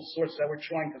 That's the whole source that we're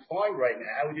trying to find right now.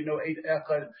 How would you know 8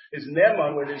 echad is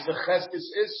Neman, where there's the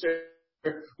Cheskes Isser,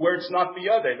 where it's not the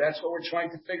other? That's what we're trying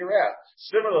to figure out.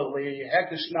 Similarly,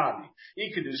 Hekesh Nami,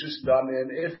 Ikedushas Damin,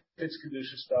 if it's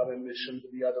Kedushas Damin, Mishum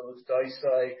the other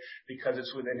Daisai, because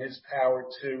it's within his power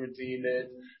to redeem it,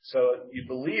 so you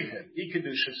believe him.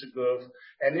 Ikedushas Aguf,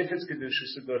 and if it's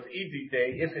Kedushas Aguf,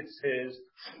 Idide, if it's his,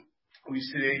 we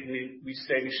say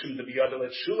Mishum the other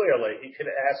let Shulei, he could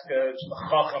ask a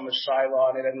Chacham a Shaila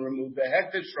on it and remove the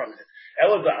Hektish from it.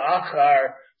 Ela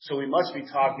Achar. So we must be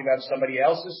talking about somebody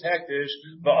else's hektish.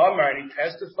 And he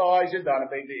testifies it. I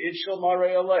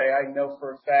know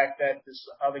for a fact that this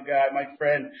other guy, my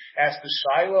friend, asked the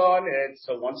Shiloh on it.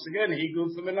 So once again, he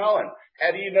goofed him and Alan.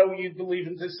 How do you know you believe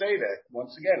him to say that?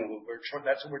 Once again,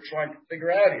 that's what we're trying to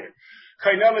figure out here.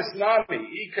 Kainamis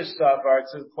nami, ikasavar.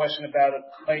 It's a question about a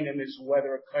kainim is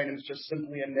whether a kainim is just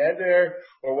simply a neder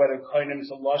or whether kainim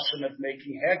is a lashon of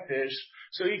making hektish.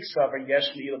 So ikasavar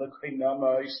yeshmi the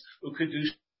kainamis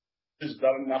ukadush. If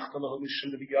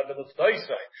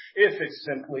it's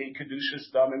simply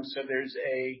Kedushas Damim, so there's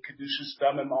a Kedushas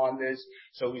Damim on this,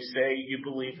 so we say you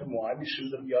believe him. Why?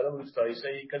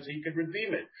 Because he could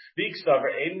redeem it.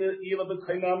 And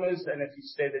if you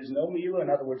say there's no Mila, in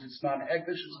other words, it's not Hektish,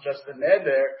 it's just a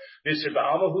Neder, and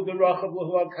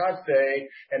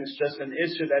it's just an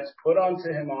Isser that's put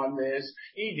onto him on this,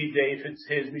 if it's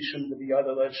his,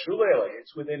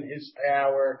 it's within his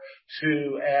power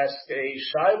to ask a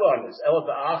Shiloh on this. Ela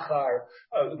Achar,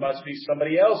 it must be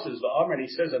somebody else's. The Amr, and he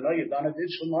says, I know you've done a Did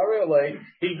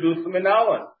he goofed him in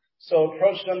Alan. So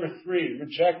approach number 3,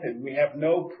 rejected. We have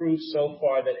no proof so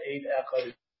far that 8 echad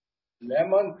is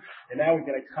Neman, and now we're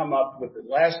going to come up with the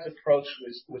last approach,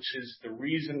 which is the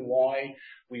reason why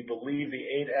we believe the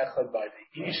 8 echad by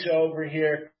the Isha over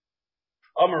here.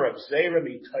 Amar of Zera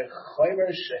mitay chaymer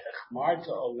shehechmarta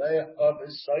oleah of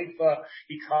Saifa,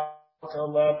 he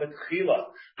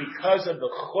because of the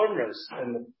chumras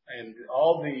and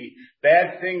all the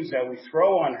bad things that we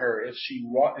throw on her, if she's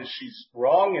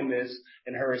wrong in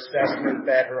her assessment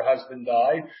that her husband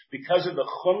died, because of the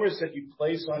chumras that you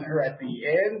place on her at the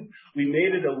end, we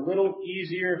made it a little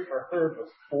easier for her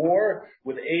before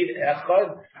with 8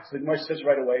 echad. So the Gemara says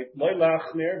right away, loy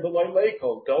lachmir v'loy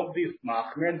lekel. Don't be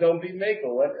machmir and don't be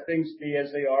mekel. Let things be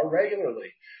as they are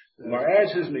regularly. The Gemara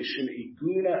says, Mishim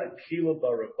iguna akila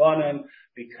barabanan,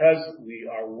 because we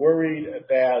are worried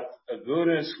about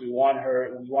agunas, we want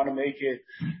to make it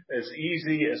as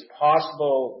easy as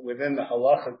possible within the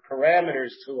halachic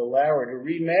parameters to allow her to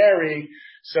remarry,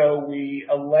 so we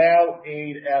allow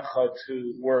 8 echad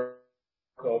to work.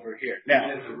 over here. Now,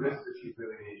 there's a risk that she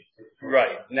really needs to take.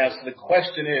 right. Now, so the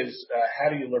question is, how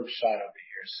do you learn Pshat over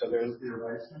here? So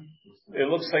it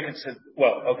looks like it's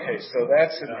okay, so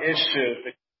that's an issue.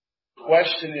 The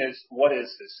question is, what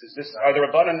is this? Are the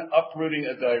Rabbanan uprooting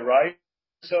a Dairais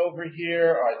over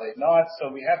here? Are they not?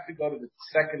 So we have to go to the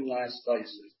second last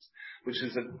Taisus, which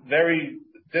is a very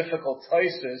difficult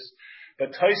Taisus.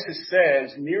 But Taisus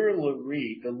says, Nira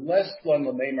Lari, the less one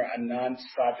Lamemer Anan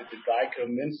Sajid the Gaiko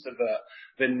Minsava,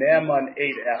 the Naman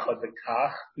Eid Echad the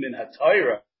Kach Min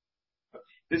Hatayra.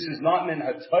 This is not Min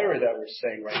Hatayra that we're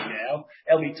saying right now.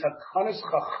 Eli Takanas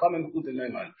Chachamim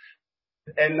Hudaneman.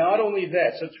 And not only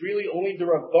that, so it's really only the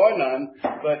Rabbanan,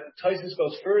 but Taisus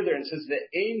goes further and says the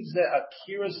Ein Ze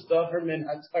Akira Staver Min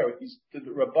Hatayra. The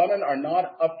Rabbanan are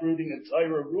not uprooting a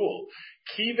Torah rule.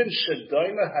 Kivin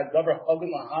Shadaima Hadavar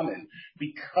Hagan Lahamin.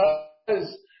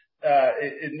 Because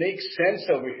it makes sense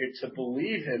over here to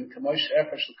believe him, Kamosh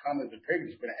Efesh L'Kamen V'Pirg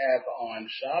is going to have on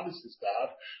Shabbos and stuff,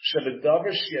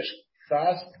 Shavadavar Sheyesh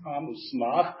Chas Tam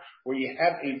Usmach, where you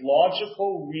have a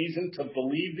logical reason to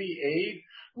believe the aid.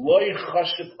 It's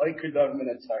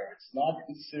not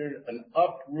considered an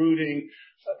uprooting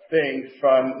thing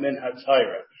from Min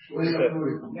HaTorah. Well,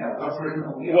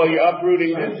 you're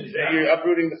uprooting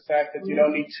the fact that you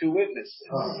don't need two witnesses.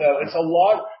 So it's a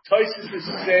lot. Taisus is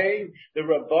saying the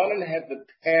Rabbanan have the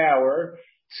power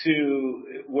to,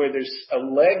 where there's a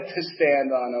leg to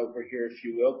stand on over here, if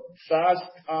you will. Sas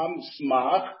tam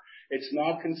smach. It's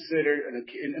not considered,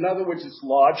 in other words, it's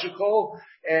logical,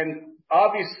 and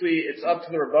obviously it's up to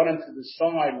the Rabbanan to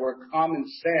decide where common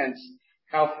sense,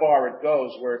 how far it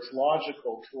goes, where it's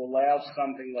logical to allow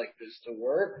something like this to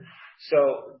work.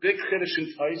 So, big Chiddush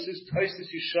in Taisus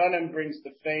Yeshanim brings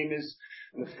the famous,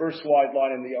 in the first wide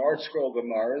line in the Art Scroll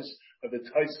Gemaras, of the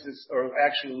Taisus, or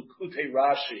actually Likutei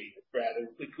Rashi, rather.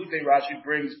 Likutei Rashi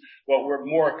brings what we're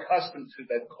more accustomed to,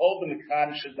 that Kol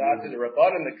B'Nekadosh Adat, the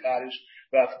Rabbanan Nekadosh,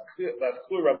 that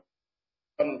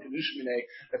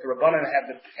the Rabbanan have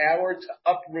the power to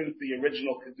uproot the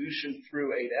original Kedushin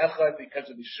through Eid Echad because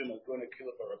of the Shimon Guna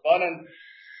Kilif Rabbanan.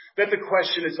 Then the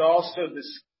question is also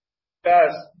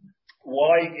discussed,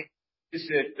 why is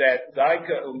it that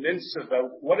Daika Uminsava,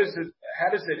 how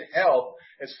does it help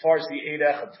as far as the Eid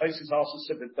Echad? Taisus also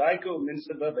said that Daika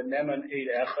Uminsava, the Neman Eid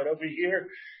Echad over here,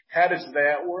 how does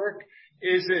that work?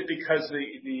 Is it because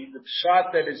the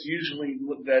pshat that is usually,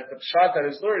 that the pshat that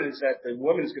is learned is that the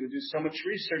woman is going to do so much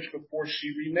research before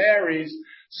she remarries,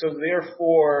 so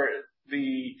therefore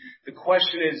the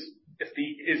question is,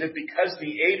 is it because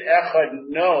the Eid Echad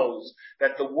knows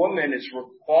that the woman is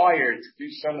required to do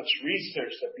so much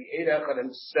research that the Eid Echad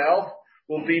himself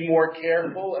will be more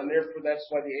careful, and therefore that's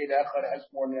why the Eid Echad has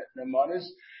more nemanis?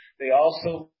 They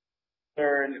also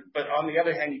learn, but on the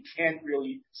other hand, you can't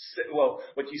really say,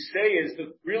 what you say is that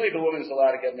really the woman's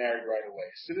allowed to get married right away.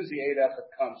 As soon as the Eid Echad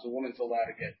comes, the woman's allowed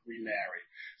to get remarried.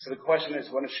 So the question is,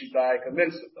 when is she daika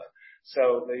mitzvah?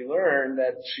 So they learn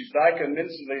that she's daika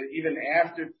mitzvah even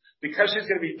after, because she's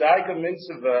going to be daika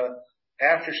mitzvah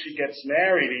after she gets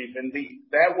married even,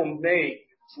 that will make,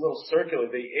 it's a little circular,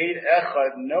 the Eid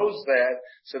Echad knows that,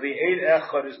 so the Eid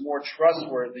Echad is more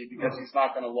trustworthy because he's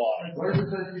not going to lie. What does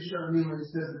the Yisrael mean when it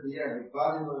says at the end,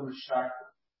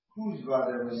 who's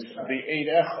Vadim Mishak? The Eid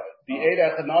Echad. The Eid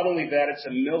Echad, not only that, it's a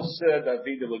milsa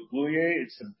davida legluye,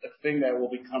 it's a thing that will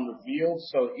become revealed,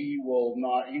 so he will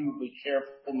be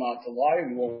careful not to lie,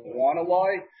 he won't want to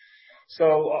lie.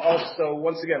 So also,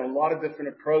 once again, a lot of different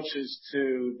approaches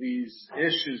to these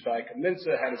issues, like a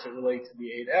mitzvah, how does it relate to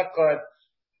the Eid Echad?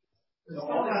 It's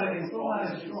still not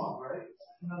as strong, right?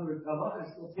 In other words, Allah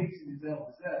still takes an example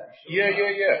of that. Yeah.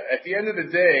 At the end of the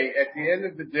day,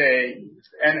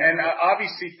 and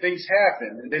obviously things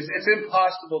happen. It's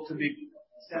impossible to be.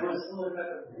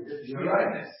 You're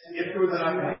right. If there was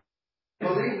an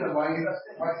believe them, why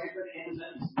take the hands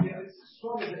in? It's as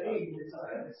strong as the aid.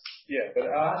 Yeah, but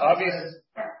obviously.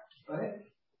 Right?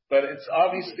 But it's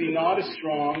obviously not as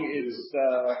strong.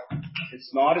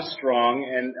 It's not as strong,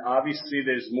 and obviously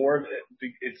there's more.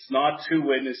 It's not two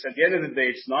witnesses. At the end of the day,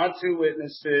 it's not two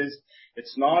witnesses.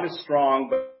 It's not as strong,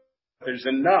 but there's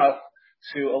enough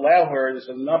to allow her. There's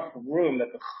enough room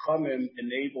that the Chachamim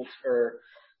enables her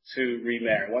to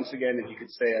remarry. Once again, if you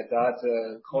could say Adat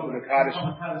Kol B'Nekadosh.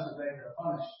 How does the banker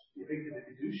punish? You think of the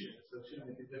kedushin, so it shouldn't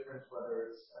make a difference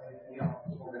whether it's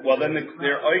Well, then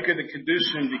they're oika the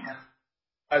kedushin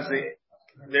because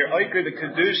they're oika the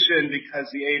kedushin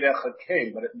because the Eid Echad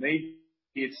came, but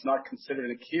it's not considered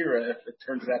an akira if it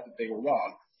turns out that they were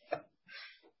wrong.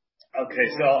 Okay,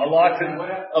 so a lot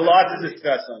to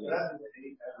discuss on this.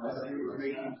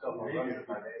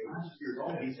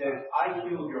 He says, I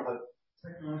killed your husband.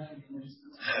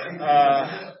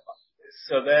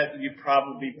 So that you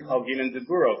probably Pogin and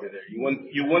Debur over there.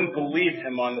 You wouldn't believe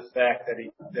him on the fact that he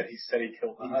said he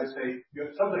killed the husband.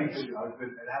 Somebody killed your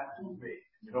husband, and it happened to me.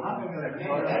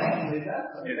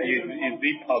 You'd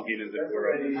be Pogin and Debur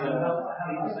over there.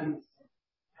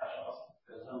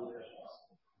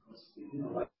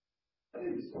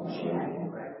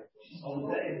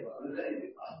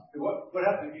 What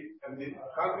happened? I mean, a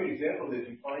concrete example is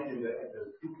you find in the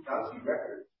Nazi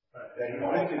record that he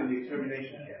went to the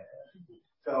extermination camp.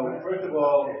 So first of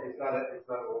all, it's not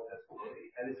all testimony,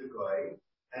 and it's a guy,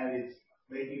 and it's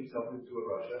making himself into a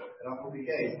Russia, and Uncle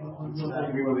became.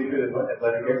 We believe it and let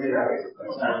it get married.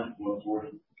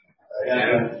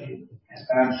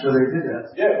 I'm sure they did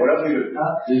that. Yeah, what else do you do?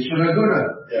 They should have done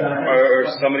that. Yeah. Or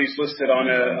somebody's listed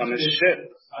on a ship,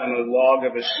 on a log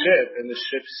of a ship, and the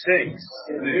ship sinks.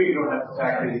 And here you don't have to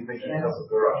factor anything yourself a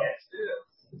garage.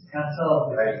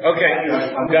 Okay,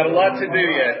 we've got a lot to do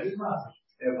yet.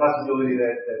 The possibility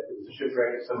that it's a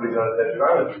shipwreck, somebody's on that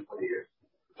driver for 20 years.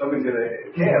 Somebody's going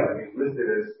to camp and he's listed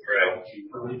as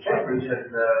campers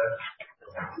and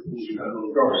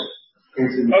growers.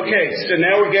 Okay, so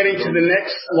now we're getting to the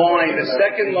next line, the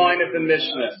second line of the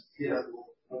Mishnah.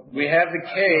 We have the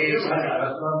case.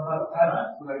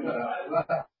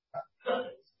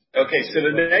 Okay, so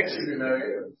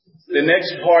the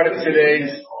next part of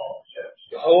today's,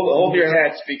 hold your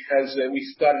hats because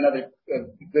we've got another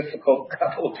difficult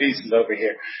couple of pieces over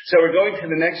here. So we're going to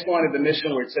the next line of the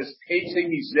Mishnah where it says, Teitze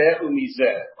mizeh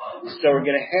umizeh. So we're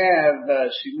going to have,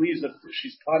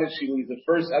 she's punished, she leaves the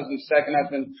first husband, second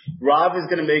husband. Rav is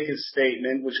going to make his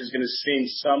statement, which is going to seem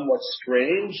somewhat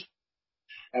strange.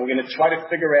 And we're going to try to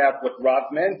figure out what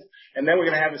Rav meant. And then we're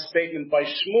going to have a statement by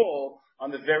Shmuel on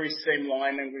the very same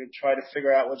line, and we're going to try to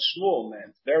figure out what Shmuel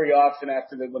meant. Very often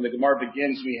when the Gemara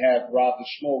begins, we have Rav and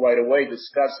Shmuel right away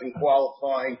discussing,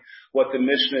 qualifying what the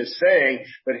Mishnah is saying,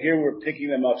 but here we're picking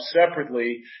them up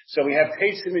separately. So we have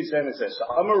Teitze mizeh umizeh. So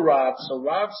Amar Rav, so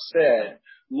Rav said,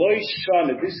 Lo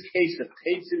shanu, this case of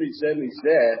Teitze mizeh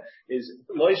umizeh is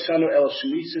Lo shanu el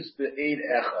shmisus be'ed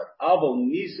echad. Aval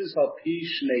nisus al pi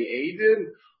shnei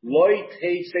edim. Loi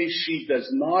Teitze, she does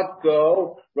not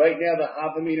go. Right now, the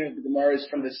Havamina of the Gemara is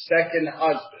from the second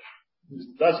husband. This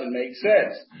doesn't make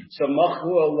sense. So Machu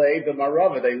Alei the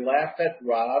Marava, they laughed at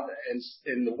Rav and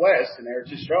in the West, in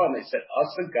Eretz Yisrael, and they said,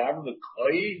 Asa Gavra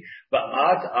L'Koi,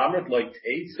 Ba'at Amrit Loi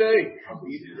Teitze.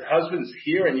 The husband's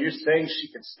here, and you're saying she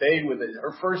could stay with it.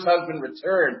 Her first husband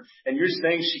returned, and you're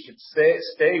saying she could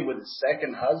stay with the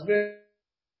second husband?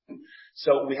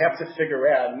 So we have to figure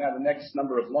out, now the next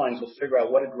number of lines, we'll figure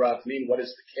out what did Rav mean, what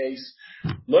is the case.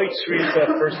 Loi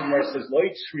Tzricha, first Gemara says, Loi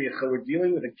Tzricha, we're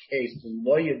dealing with a case,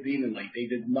 Loi Yadinanli, they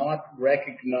did not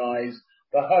recognize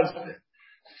the husband.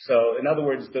 So, in other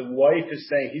words, the wife is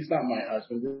saying, he's not my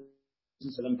husband,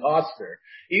 this is an imposter.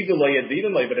 Either Loi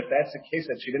Yadinanli, but if that's the case,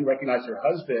 that she didn't recognize her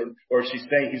husband, or she's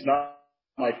saying he's not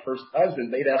my first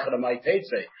husband,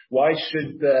 why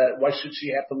should she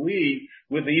have to leave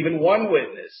with even one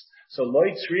witness? So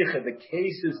Loi Tzricha, the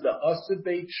case is the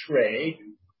Asabei Trey,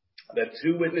 that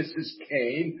two witnesses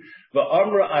came.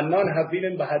 V'amra anan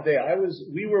havinim b'hadei.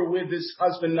 We were with this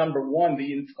husband number one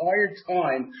the entire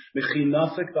time.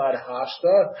 Mechinafik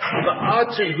v'adhashta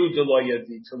v'atirhu deloy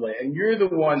yaditulei. And you're the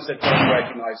ones that don't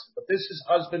recognize it. But this is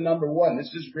husband number one.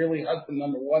 This is really husband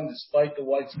number one, despite the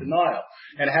wife's denial.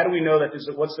 And how do we know that?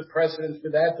 What's the precedent for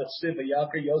that?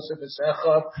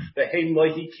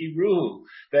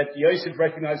 That Yosef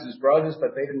recognized his brothers,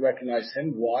 but they didn't recognize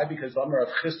him. Why? Because Amar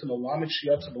Avchistam Alamed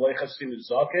Shiatz B'lei Chasim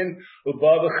Zaken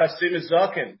Uba B'Chasim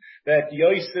Zaken. That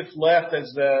Yosef left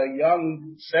as a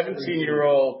young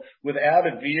 17-year-old without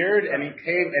a beard, and he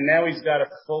came, and now he's got a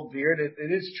full beard.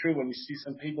 It is true when you see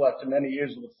some people after many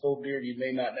years with a full beard, you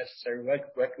may not necessarily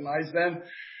recognize them.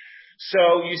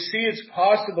 So you see, it's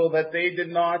possible that they did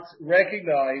not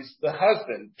recognize the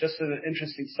husband. Just an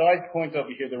interesting side point over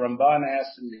here, the Ramban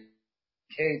asked in the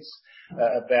case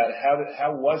about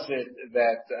how was it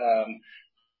that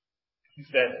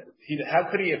how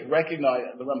could he have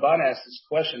recognized, the Ramban asked this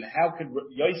question, how could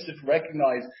Yosef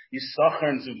recognize Yisachar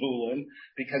and Zevulun?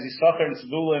 Because Yisachar and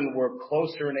Zevulun were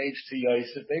closer in age to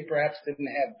Yosef. They perhaps didn't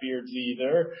have beards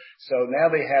either. So now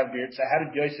they have beards. So how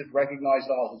did Yosef recognize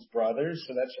all his brothers?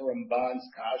 So that's a Ramban's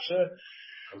kasha.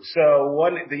 So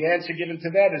the answer given to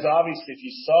that is obviously if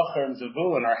Yisachar and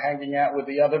Zevulun are hanging out with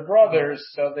the other brothers,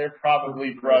 so they're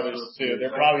probably brothers too.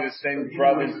 They're probably the same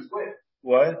brothers.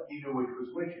 What? He knew which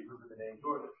was which. He looked at the name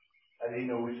Jordan. And he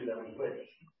knew which of them was which.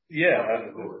 Yeah.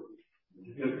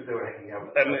 Because they were hanging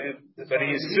out. But he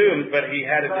assumed, but he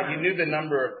knew the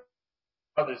number of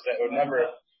brothers that, or number of,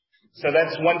 So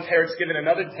that's one teretz given.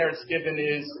 Another teretz given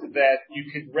is that you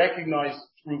could recognize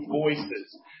through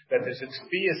voices, that there's a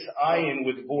tfias ayin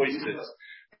with voices.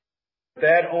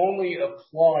 That only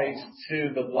applies to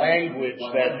the language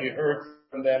that you heard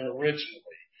from them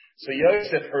originally. So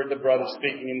Yosef heard the brother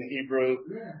speaking in Hebrew,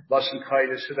 Lashon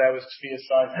Kodesh, so that was tfias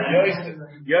ayin for Yosef.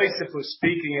 Yosef was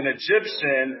speaking in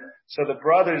Egyptian, so the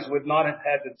brothers would not have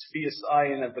had the tfias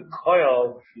ayin of the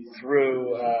koil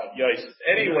through Yosef.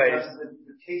 Anyways,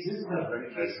 The case is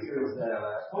there was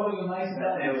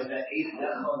that 8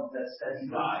 Echad that said he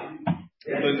died.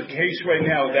 the case right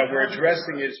now that we're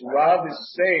addressing is Rav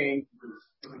is saying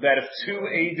that if 2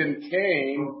 Eidim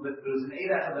came, But there was an 8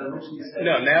 Echad that originally said.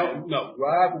 No.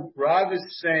 Rav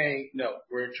is saying, no,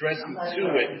 we're addressing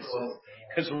 2 witnesses.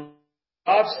 Because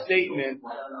Rav's statement,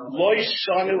 Lo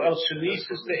Shanu El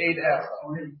Shanisus the 8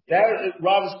 Echad. That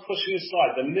Rav is pushing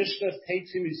aside. The Mishnah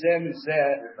Teitzim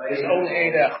Mizeh is only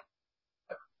 8 Echad.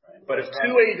 But if 2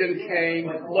 Eidim came,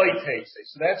 Lo Teitzim.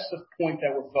 So that's the point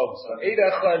that we're focused on. 8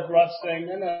 Echad, Rav's saying,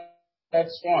 no,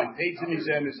 that's fine. Teitzim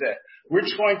Mizeh. We're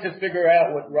trying to figure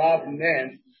out what Rav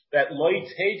meant that Lo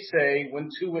Teitzim when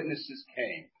 2 witnesses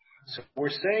came. So we're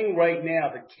saying right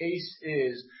now the case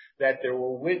is that there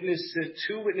were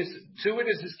two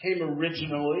witnesses came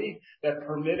originally that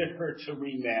permitted her to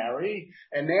remarry,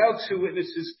 and now 2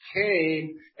 witnesses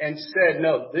came and said,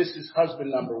 no, this is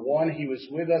husband number 1. He was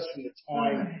with us from the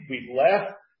time he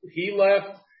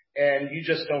left, and you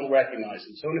just don't recognize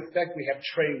him. So in effect, we have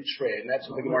trade, and that's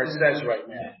what the Gemara says right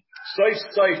now. Soif,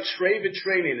 trade,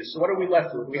 So what are we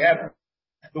left with? We have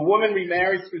the woman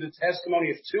remarried through the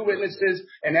testimony of 2 witnesses,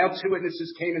 and now 2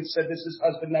 witnesses came and said, this is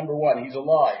husband number 1. He's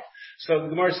alive. So the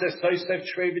Gemara says, it's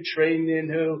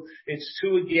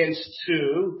 2 against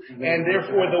 2, and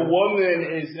therefore the woman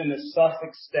is in a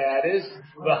suffix status,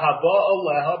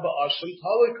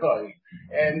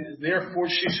 and therefore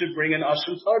she should bring an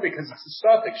asham tar because it's a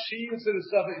suffix. She is in a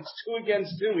suffix. It's 2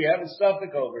 against 2. We have a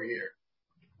suffix over here.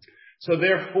 So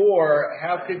therefore,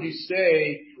 how could you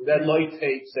say that Lo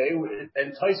Teitzim?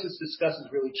 And Taisus discusses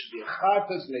really it should be a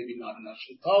chatas, maybe not an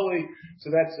ashutali.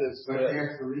 So that's so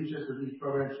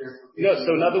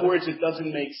in other words, it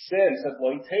doesn't make sense that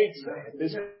Lo Teitzim. At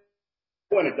this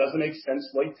point, it doesn't make sense.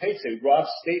 Lo Teitzim.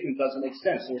 Rav's statement doesn't make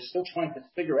sense. So we're still trying to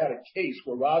figure out a case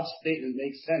where Rav's statement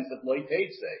makes sense of Lo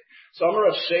Teitzim. So Amar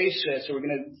Rav Sheshes, so we're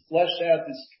going to flesh out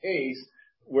this case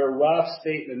where Rav's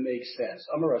statement makes sense.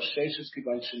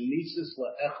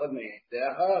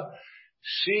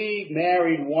 She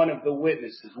married one of the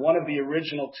witnesses, one of the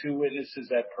original 2 witnesses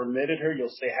that permitted her. You'll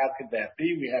say, how could that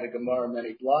be? We had a Gemara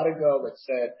many blot ago that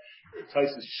said,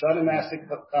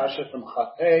 Kasha from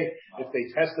Chafei, if they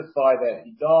testify that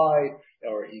he died,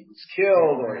 or he was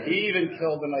killed, or he even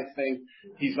killed him, I think,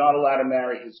 he's not allowed to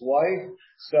marry his wife.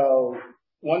 So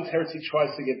one teretz he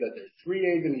tries to get that there are 3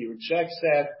 Eidim, he rejects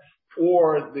that.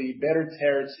 Or the better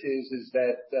teretz is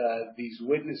that these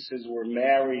witnesses were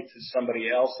married to somebody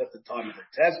else at the time of their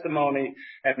testimony,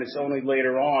 and it's only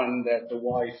later on that the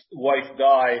wife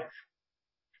died.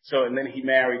 So, and then he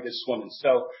married this woman.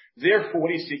 So, therefore, what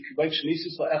do you see?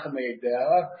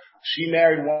 She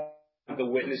married one of the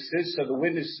witnesses. So the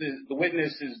witness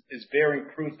is bearing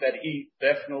proof that he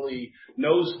definitely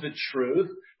knows the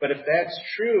truth. But if that's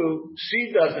true,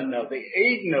 she doesn't know. The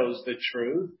aide knows the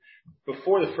truth.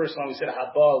 Before the first line, we said,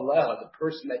 Haba Aleha, the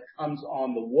person that comes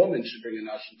on the woman should bring an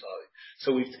Asham Tali.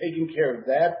 So we've taken care of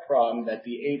that problem, that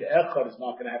the Eid Echad is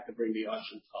not going to have to bring the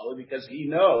Asham Tali, because he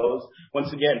knows,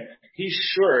 once again, he's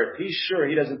sure he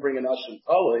doesn't bring an Asham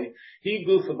Tali, he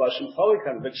goof of Asham Tali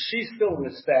comes, but she's still in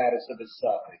the status of a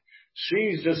Safi.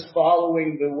 She's just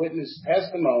following the witness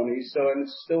testimony, so, and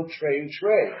it's still trade.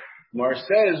 Mar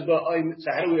says, but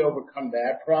so how do we overcome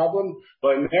that problem?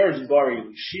 By marriage bari,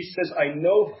 she says, I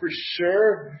know for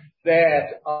sure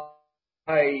that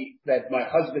my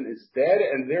husband is dead,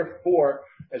 and therefore,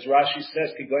 as Rashi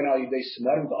says, I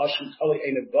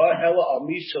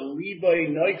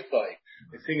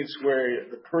think it's where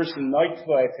the person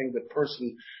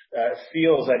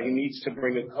feels that he needs to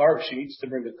bring a carbon. She needs to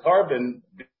bring a carbon.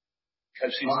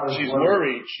 Because she's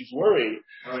worried. She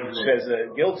has a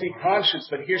guilty conscience,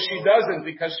 but here she doesn't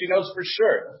because she knows for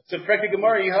sure. So, what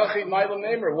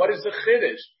is the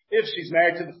chiddush? If she's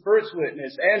married to the first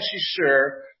witness and she's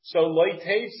sure, so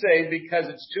loitei say because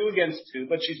it's 2 against 2,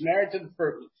 but she's married to the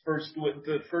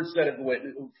first set of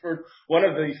witnesses, one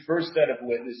of the first set of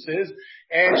witnesses,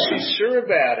 and she's sure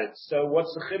about it. So,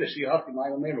 what's the chiddush?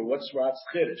 What's Rat's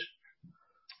chiddush?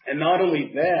 And not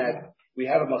only that. We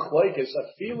have a machlokes,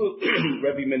 afilu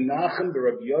Rabbi Menachem, the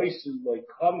Rabbi Yosef like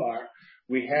Kamar.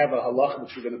 We have a halacha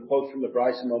which we're going to quote from the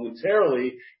Brisa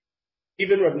momentarily.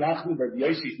 Even Rav Nachman Rav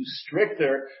Yossi, who's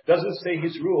stricter, doesn't say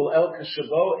his rule. El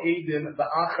kashavo edim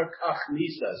va'achar kach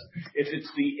nisas.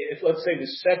 If let's say the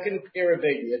second pair of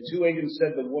edim, two edim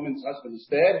said the woman's husband is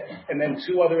dead, and then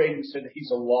two other edim said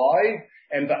he's alive,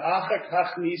 and the achar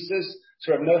kach nisas.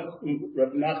 So Rav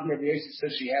Nachman Rav Yossi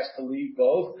says she has to leave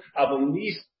both. Abel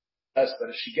nisas. But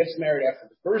if she gets married after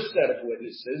the first set of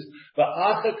witnesses,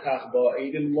 va'achar kach bo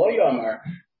edim lo yamar.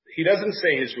 He doesn't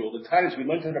say his rule. The times we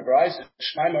learned in the Brayos,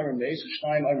 Shnaim Ayrim Meis,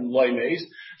 Shnaim Ayrim Loy Meis,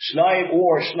 Shnaim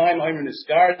Ayrim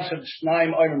Niskarsha,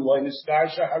 Shnaim Ayrim Loy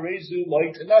Niskarsha, Harezu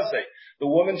Loy Tenase. The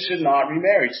woman should not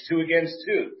remarry. It's 2 against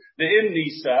 2. The Im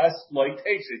Nisas, Loy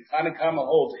takes it. Tanakama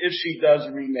holds, if she does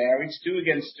remarry, it's 2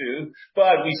 against 2.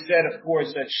 But we said, of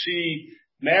course, that she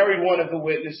married one of the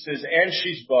witnesses and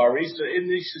she's bari, so in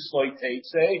this is like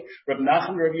Teitze. Rav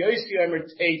Nachman Rav Yossi Amar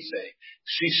Teitze.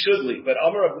 She should leave. But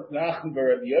Amar Rav Nachman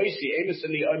Rav Yossi, Amos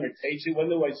and the Amar Teitze, when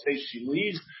do I say she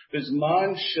leaves?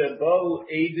 Bisman Shabo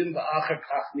Edim Ba'achar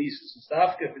Kach Nisus. It's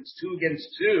after if it's 2 against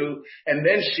 2, and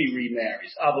then she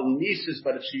remarries. Abel Nisus,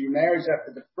 but if she remarries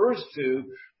after the first 2,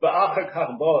 Ba'achar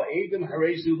Kach Bo Edim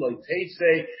Harezu Like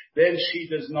Teitze, then she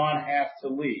does not have to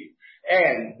leave.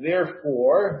 And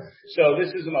therefore, so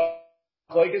this is a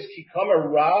machlokes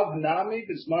kikama Rav Nami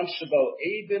bisman shabo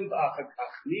edim b'achar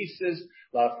kach nisus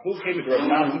lafukim with Rav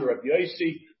Nachman Rav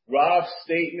Yossi. Rav's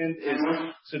statement is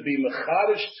to be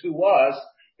mechadish to us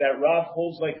that Rav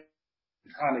holds like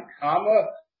Tanakama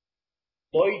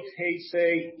loy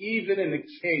teisei, even in a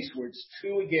case where it's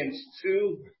 2 against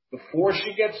 2 before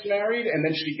she gets married, and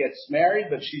then she gets married,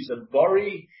 but she's a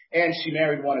bari, and she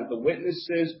married one of the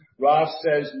witnesses. Rav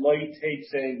says, loy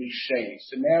teisei mishain.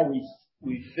 So now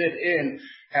we fit in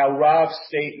how Rav's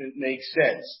statement makes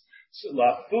sense. So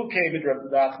lafuke with Rav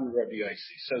Nachman Rav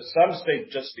Yossi. So some say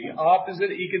just the opposite.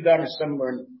 Ikadam or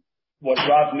somewhere what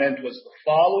Rav meant was the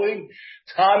following.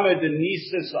 Tama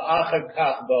denisis v'achar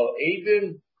kach bo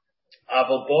edim,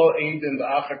 aval bo edim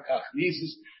v'achar kach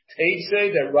nisis.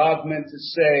 Teitze, that Rav meant to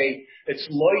say, it's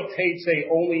loy teitze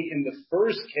only in the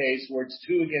first case where it's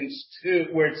 2 against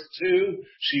 2, where it's 2,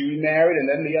 she remarried and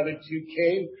then the other 2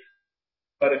 came.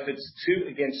 But if it's 2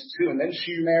 against 2 and then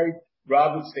she remarried,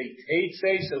 Rav would say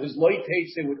teitze, so his loy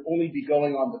teitze would only be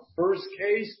going on the first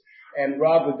case, and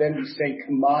Rav would then be saying,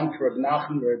 come on, Rav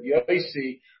Nachman Rav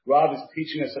Yossi. Rav is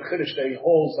teaching us a chiddush that he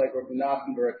holds like Rav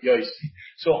Nachman Rav Yossi.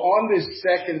 So on this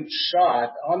second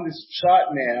shot,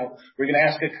 now, we're going to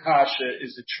ask a kasha,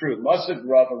 is it true? Masav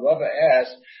Rava, Rava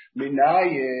asked,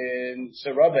 Minayin,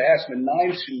 so Rava asked,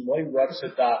 Minayin shimoy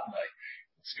ratsa dapnai.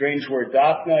 Strange word,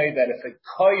 dapnai, that if a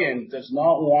kohen does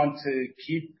not want to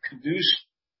keep kedusha,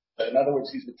 in other words,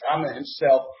 he's the Tama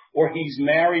himself, or he's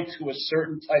married to a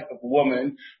certain type of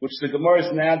woman, which the Gemara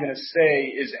is now going to say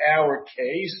is our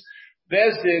case,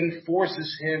 Bezdin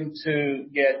forces him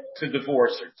to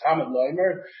divorce her. Tamid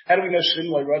Leimer, how do we know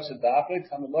Shimlai Ratza Dape?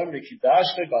 Tamid Leimer,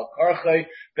 Kidashte, Balkarche.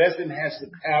 Bezdin has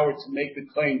the power to make the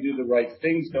claim do the right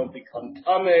things, don't become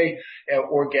Tame,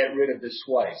 or get rid of this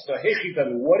wife. So,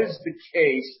 Hechitam, what is the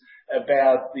case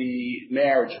about the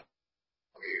marriage?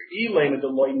 Elena the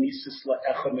loy nisus la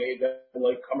echamei the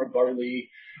loy kamer barley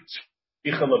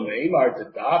ichalamei mar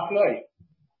the dapnai.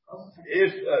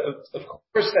 If of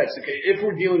course that's the case. If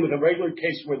we're dealing with a regular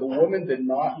case where the woman did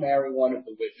not marry one of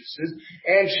the witnesses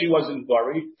and she wasn't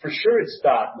buried, for sure it's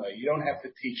dapnai. You don't have to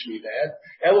teach me that.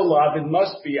 Elulav, it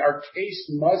must be, our case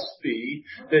must be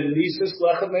the nisus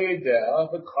lechamei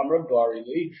the kamer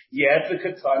barley yet the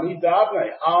katani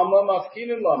dapnai alma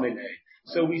mafkinin lamine.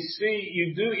 So we see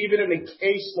you do, even in a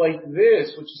case like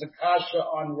this, which is a kasha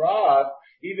on Rav,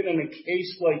 even in a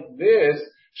case like this,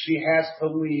 she has to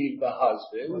leave the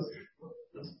husband.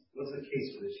 What's the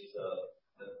case for this?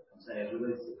 I'm saying it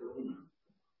relates to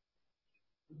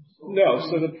No,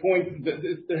 so the point,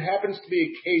 there happens to be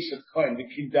a case of kohen, the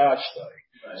kiddashtai.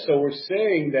 Right. So we're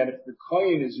saying that if the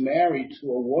kohen is married to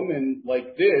a woman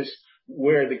like this,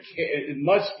 where it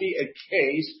must be a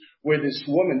case where this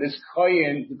woman, the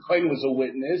kohen was a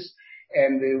witness,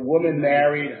 and the woman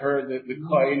married her, the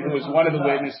kohen, who was one of the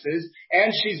witnesses,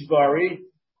 and she's buried.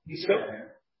 So,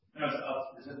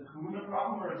 is it a Kuna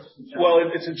problem or well,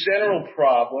 it's a general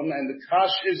problem, and the kash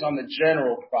is on the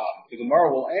general problem. The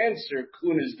Gemara will answer,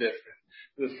 Kuna is different.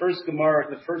 The first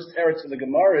teretz of the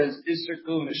Gemara is Isser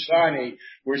Kuna Shani.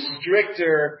 We're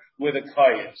stricter with a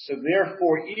kohen. So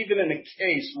therefore, even in a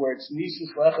case where it's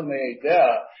Nisus Lechamei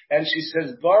Edeh, and she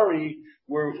says bari,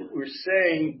 we're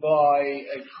saying by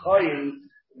a kohen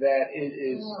that it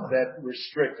is that we're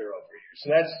stricter over here. So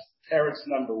that's teretz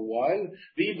number 1.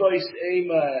 V'bois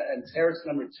ema, and teretz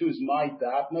number 2 is my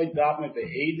dapna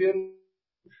be'edim.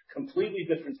 completely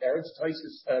different teretz.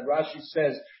 Rashi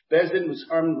says, Bezdin was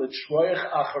armed l'troich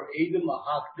achar edim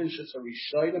lahakdish es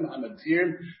harishonim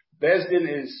hamatir. Bezdin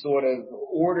is sort of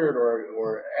ordered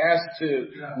or asked to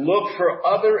look for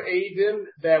other Eidim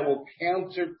that will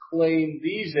counterclaim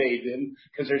these Eidim,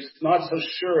 because they're not so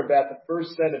sure about the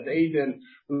first set of Eidim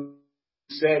who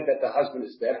said that the husband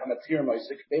is dead.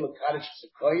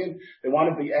 They want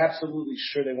to be absolutely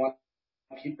sure. They want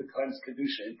to keep the Kohen's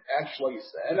Kedusha intact.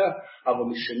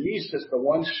 The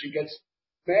once she gets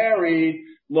married,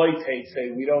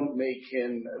 say we don't make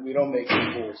him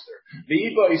divorce her.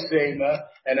 V'ibay Sema,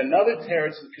 and another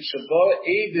teretz in Kishabah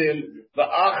Eidim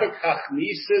v'achar kach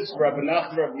nisis Rabbi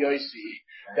Nachman Rabbi Yossi,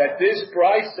 that this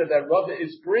brisa that Rabbi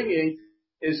is bringing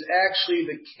is actually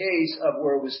the case of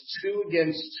where it was 2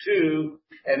 against 2,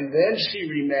 and then she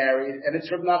remarried, and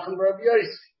it's Rabbi Nachman Rabbi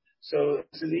Yossi. So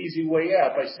it's an easy way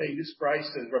out by saying this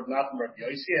brisa is Rabbi Nachman Rabbi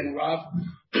Yossi, and Rav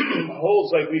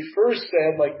holds like we first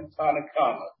said, like the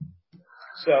Tanakama.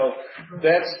 So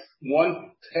that's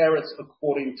one teretz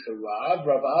according to Rav.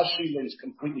 Rav Ashi learns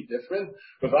completely different.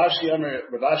 Rav Ashi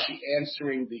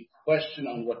answering the question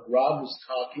on what Rav was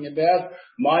talking about.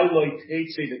 My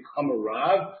loiteitze the kama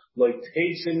Rav,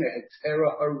 loiteitze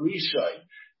mehetera harishai.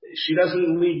 She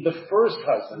doesn't leave the first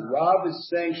husband. Rav is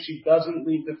saying she doesn't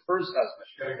leave the first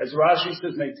husband. As Rashi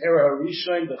says, mehetera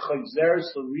harishai, the chayzer,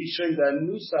 so rishai, the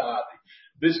anusahabi.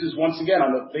 This is once again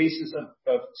on the basis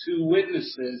of 2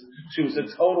 witnesses. She was a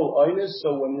total oinus.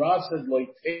 So when Rav said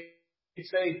like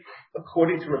say,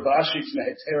 according to Rav Ashi, it's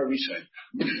mehetera rishon.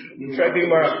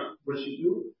 What did she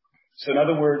do? So in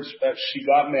other words, she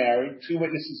got married. 2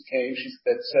 witnesses came.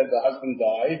 That said the husband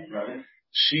died. Right.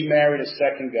 She married a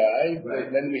second guy.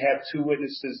 Right. Then we have 2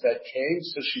 witnesses that came.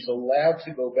 So she's allowed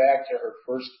to go back to her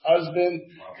first husband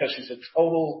because she's a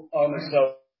total oinus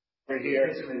over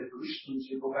here.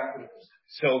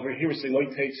 So over here we're saying,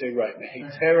 what takes it right?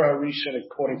 Mehetera harishon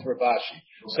according to Rav Ashi.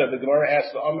 So the Gemara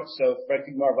asks, so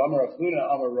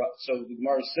the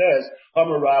Gemara says,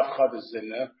 Amar Rav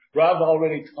Chadazina. Rav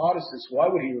already taught us this. Why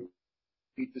would he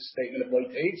repeat the statement of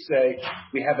Loiteitzei?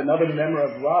 We have another member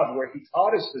of Rav where he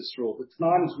taught us this rule. The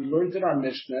Tanan, as we learned in our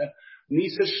Mishnah,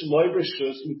 Nisa Shloi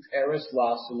B'Shus Miteres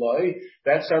Lasaloi.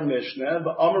 That's our Mishnah.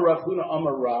 But Amar Rav Huna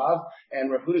Amar Rav,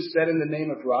 and Rav Huna said in the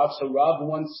name of Rav. So Rav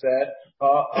once said,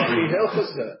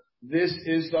 this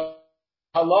is the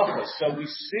halacha. So we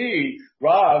see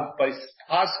Rav, by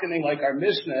paskening like our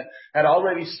Mishnah, had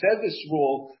already said this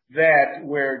rule that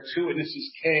where 2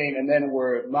 witnesses came and then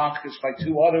were machdish by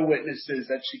 2 other witnesses,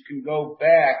 that she can go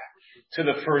back to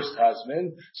the first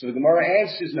husband. So the Gemara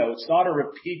answers, no, it's not a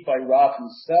repeat by Rav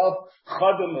himself.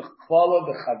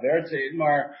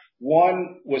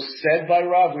 One was said by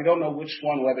Rav. We don't know which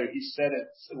one, whether he said it.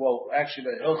 Well, actually,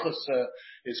 the Hilchos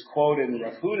is quoted in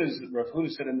Rav Huna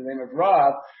said in the name of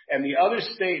Rav. And the other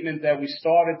statement that we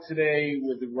started today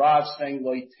with Rav saying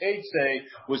Loiteitzei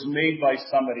was made by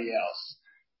somebody else.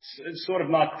 It's sort of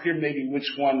not clear maybe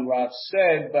which one Rav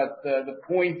said, but the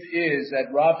point is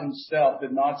that Rav himself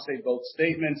did not say both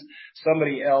statements.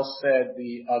 Somebody else said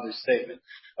the other statement.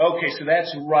 Okay, so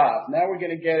that's Rav. Now we're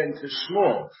going to get into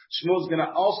Shmuel. Shmuel's going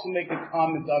to also make a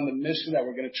comment on the mission that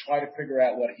we're going to try to figure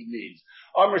out what he means.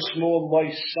 Amar Shmuel lo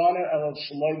shana el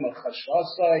shaloi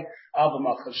machashasai al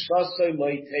machashasai lo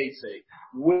teitze.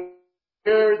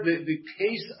 Where the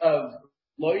case of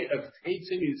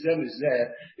Teitzim Yizem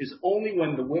is only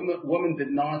when the woman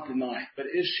did not deny it. But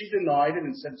if she denied it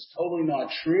and said it's totally not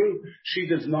true, she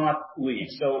does not leave.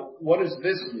 So what does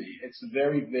this mean? It's a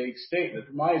very vague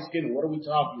statement. My skin, what are we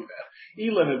talking about?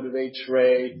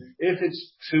 If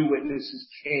it's 2 witnesses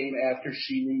came after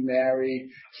she remarried,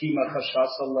 Kima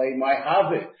Chashasa my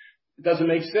Havit. It doesn't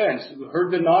make sense. Her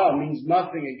denial means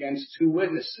nothing against 2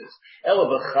 witnesses. Ela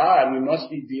b'chad, we must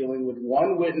be dealing with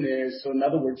 1 witness. So in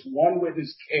other words, 1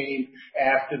 witness came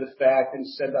after the fact and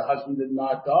said the husband did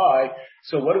not die.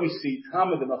 So what do we see?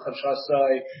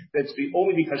 That's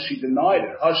only because she denied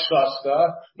it.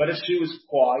 Hashasta, but if she was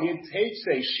quiet,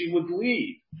 Teitzei, she would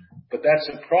leave. But that's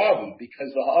a problem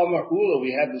because the Amar Ula,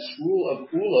 we have this rule of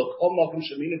Ula,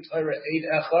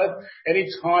 any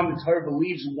time the Torah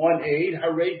believes 1 aid,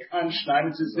 Harei Kan Shnaim,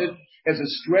 it's as if it has a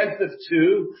strength of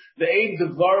 2. The aid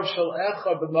Devar Shel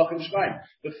Echad B'Machem Shnaim.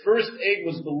 The first aid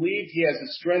was believed, he has a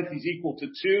strength, he's equal to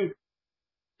 2.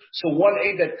 So 1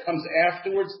 aid that comes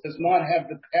afterwards does not have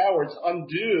the power to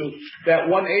undo that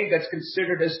 1 aid that's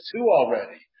considered as 2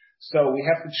 already. So we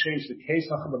have to change the case.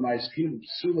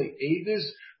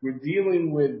 We're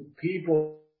dealing with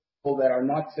people that are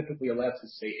not typically allowed to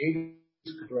say Eidos.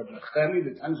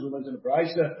 The times we learned in the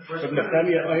Brisa,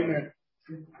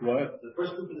 What? The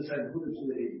first group of the second group is to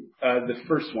the 80. The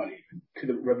first one.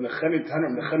 Rabbi Nechemi Tanner,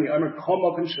 Rabbi Nechemi Amar, Kol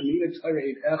Makom Shemina Torah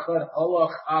Eid Echad,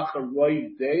 Halach Acha Roiv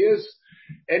Deis.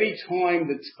 Anytime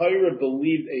the Torah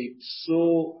believed a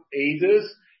psul edus,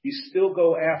 you still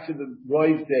go after the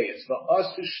Roiv Deis.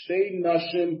 Va'asu Shtei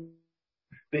Nashim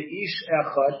Be'ish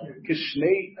Echad,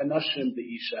 Kishnei Anashim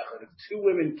Be'ish Echad. If two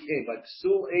women came by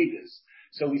psul edus,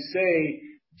 so we say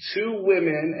two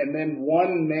women and then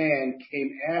one man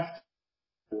came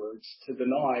afterwards to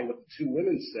deny what the two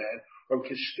women said, or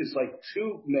it's like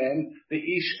two men, the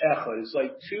ish echad, it's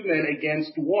like two men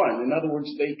against one. In other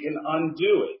words, they can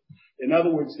undo it.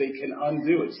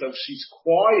 So if she's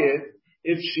quiet,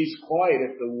 if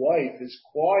the wife is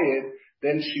quiet,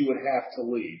 then she would have to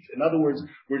leave. In other words,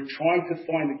 we're trying to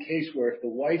find a case where if the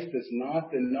wife does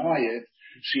not deny it,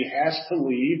 she has to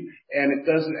leave, and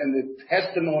the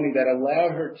testimony that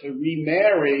allowed her to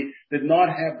remarry did not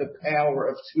have the power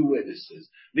of two witnesses.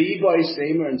 The Ibai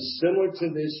Samer, and similar to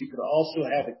this, you could also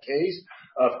have a case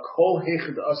of Kol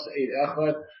Hechad Asa Eid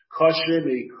Echad Kosher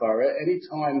Meikara.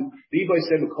 Anytime the Ibai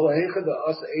Samer Kol Hechad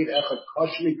Asa Eid Echad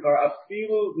Kosher Meikara,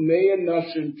 Afilu Meya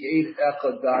Nashim Keid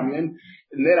Echad Damyan,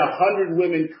 and then 100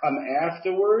 women come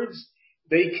afterwards,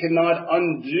 they cannot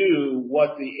undo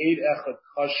what the Eid Echad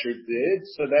Kosher did,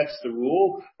 so that's the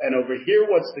rule. And over here,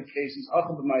 what's the case is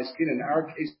Achad B'Maiskin, in our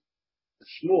case,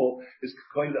 Shmuel is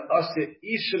going to Asa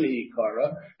Isha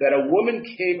Meikara, that a woman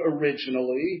came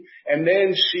originally, and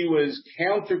then she was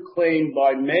counterclaimed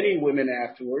by many women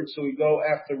afterwards, so we go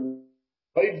after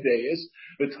 5 days,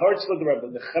 but Tartzla the Rabbi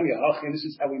Nechemi, and this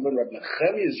is how we learn Rabbi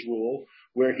Nechemi's rule,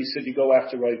 where he said you go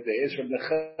after 5 days. Rabbi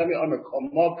Nechemi Amar Kol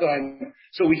Malkain.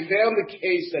 So we found the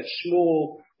case that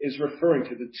Shmuel is referring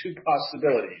to, the two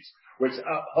possibilities, where it's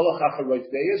Halach Achar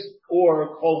 5 days,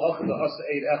 or Kol Hachad Asa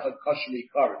Eid Echad Kosher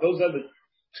Meikara. Those are the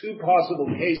two possible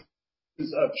cases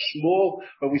of Shmuel,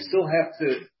 but we still have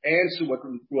to answer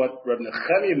what Rabbi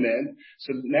Nechemi meant.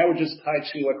 So now we're just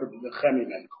touching what Rabbi Nechemi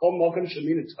meant. Kol Malkain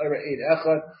Shemina Torah Eid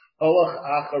Echad Halach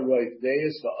Achar 5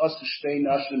 days Va'asu Shtei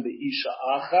Nashim Be'isha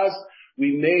Achaz.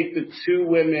 We make the two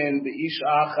women, the ish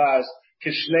achaz,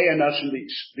 kishnei anashim,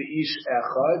 the ish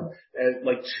echad,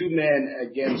 like two men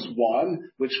against one,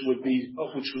 which would be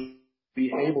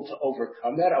able to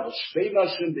overcome that. Avol shtei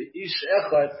nashim, the ish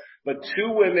echad, but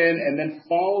two women and then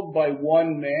followed by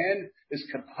one man is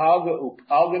kapalga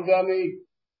upalgavami,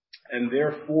 and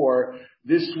therefore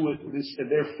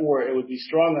it would be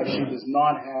strong that she does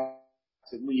not have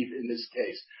to leave in this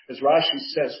case. As Rashi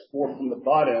says, from the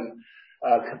bottom. In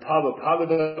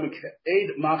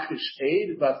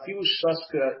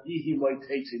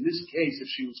this case, if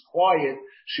she was quiet,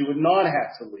 she would not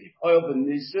have to leave.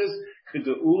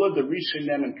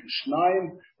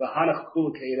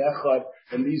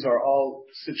 And these are all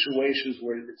situations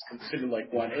where it's considered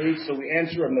like 1/8. So we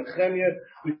answer on Nechemia.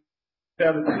 We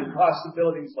have the two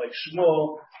possibilities like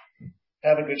Shmuel.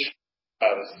 Have a good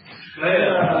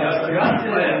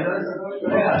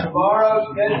Tomorrow,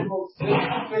 scheduled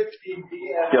 6:50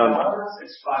 p.m. 6:5.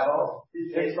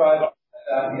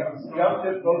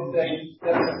 Both days,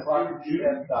 7 o'clock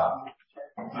p.m. stop.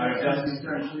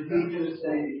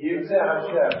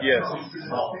 Yes.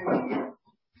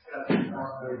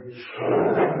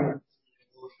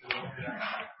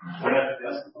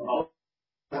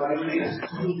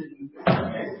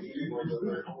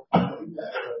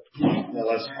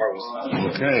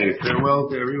 Okay, farewell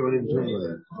to everyone in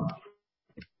Finland.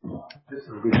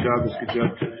 Good job.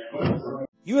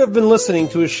 You have been listening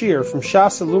to a shiur from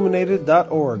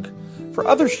shasilluminated.org. For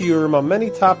other shiurim on many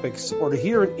topics, or to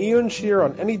hear an Eon shiur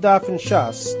on any daf in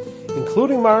Shas,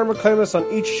 including Mareh Mekomos on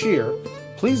each shiur,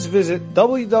 please visit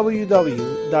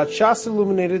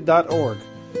www.shasilluminated.org.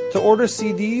 To order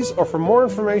CDs or for more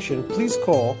information, please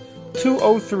call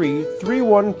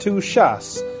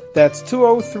 203-312-SHAS. That's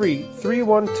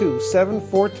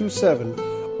 203-312-7427,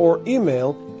 or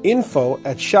email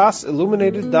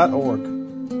info@shasilluminated.org.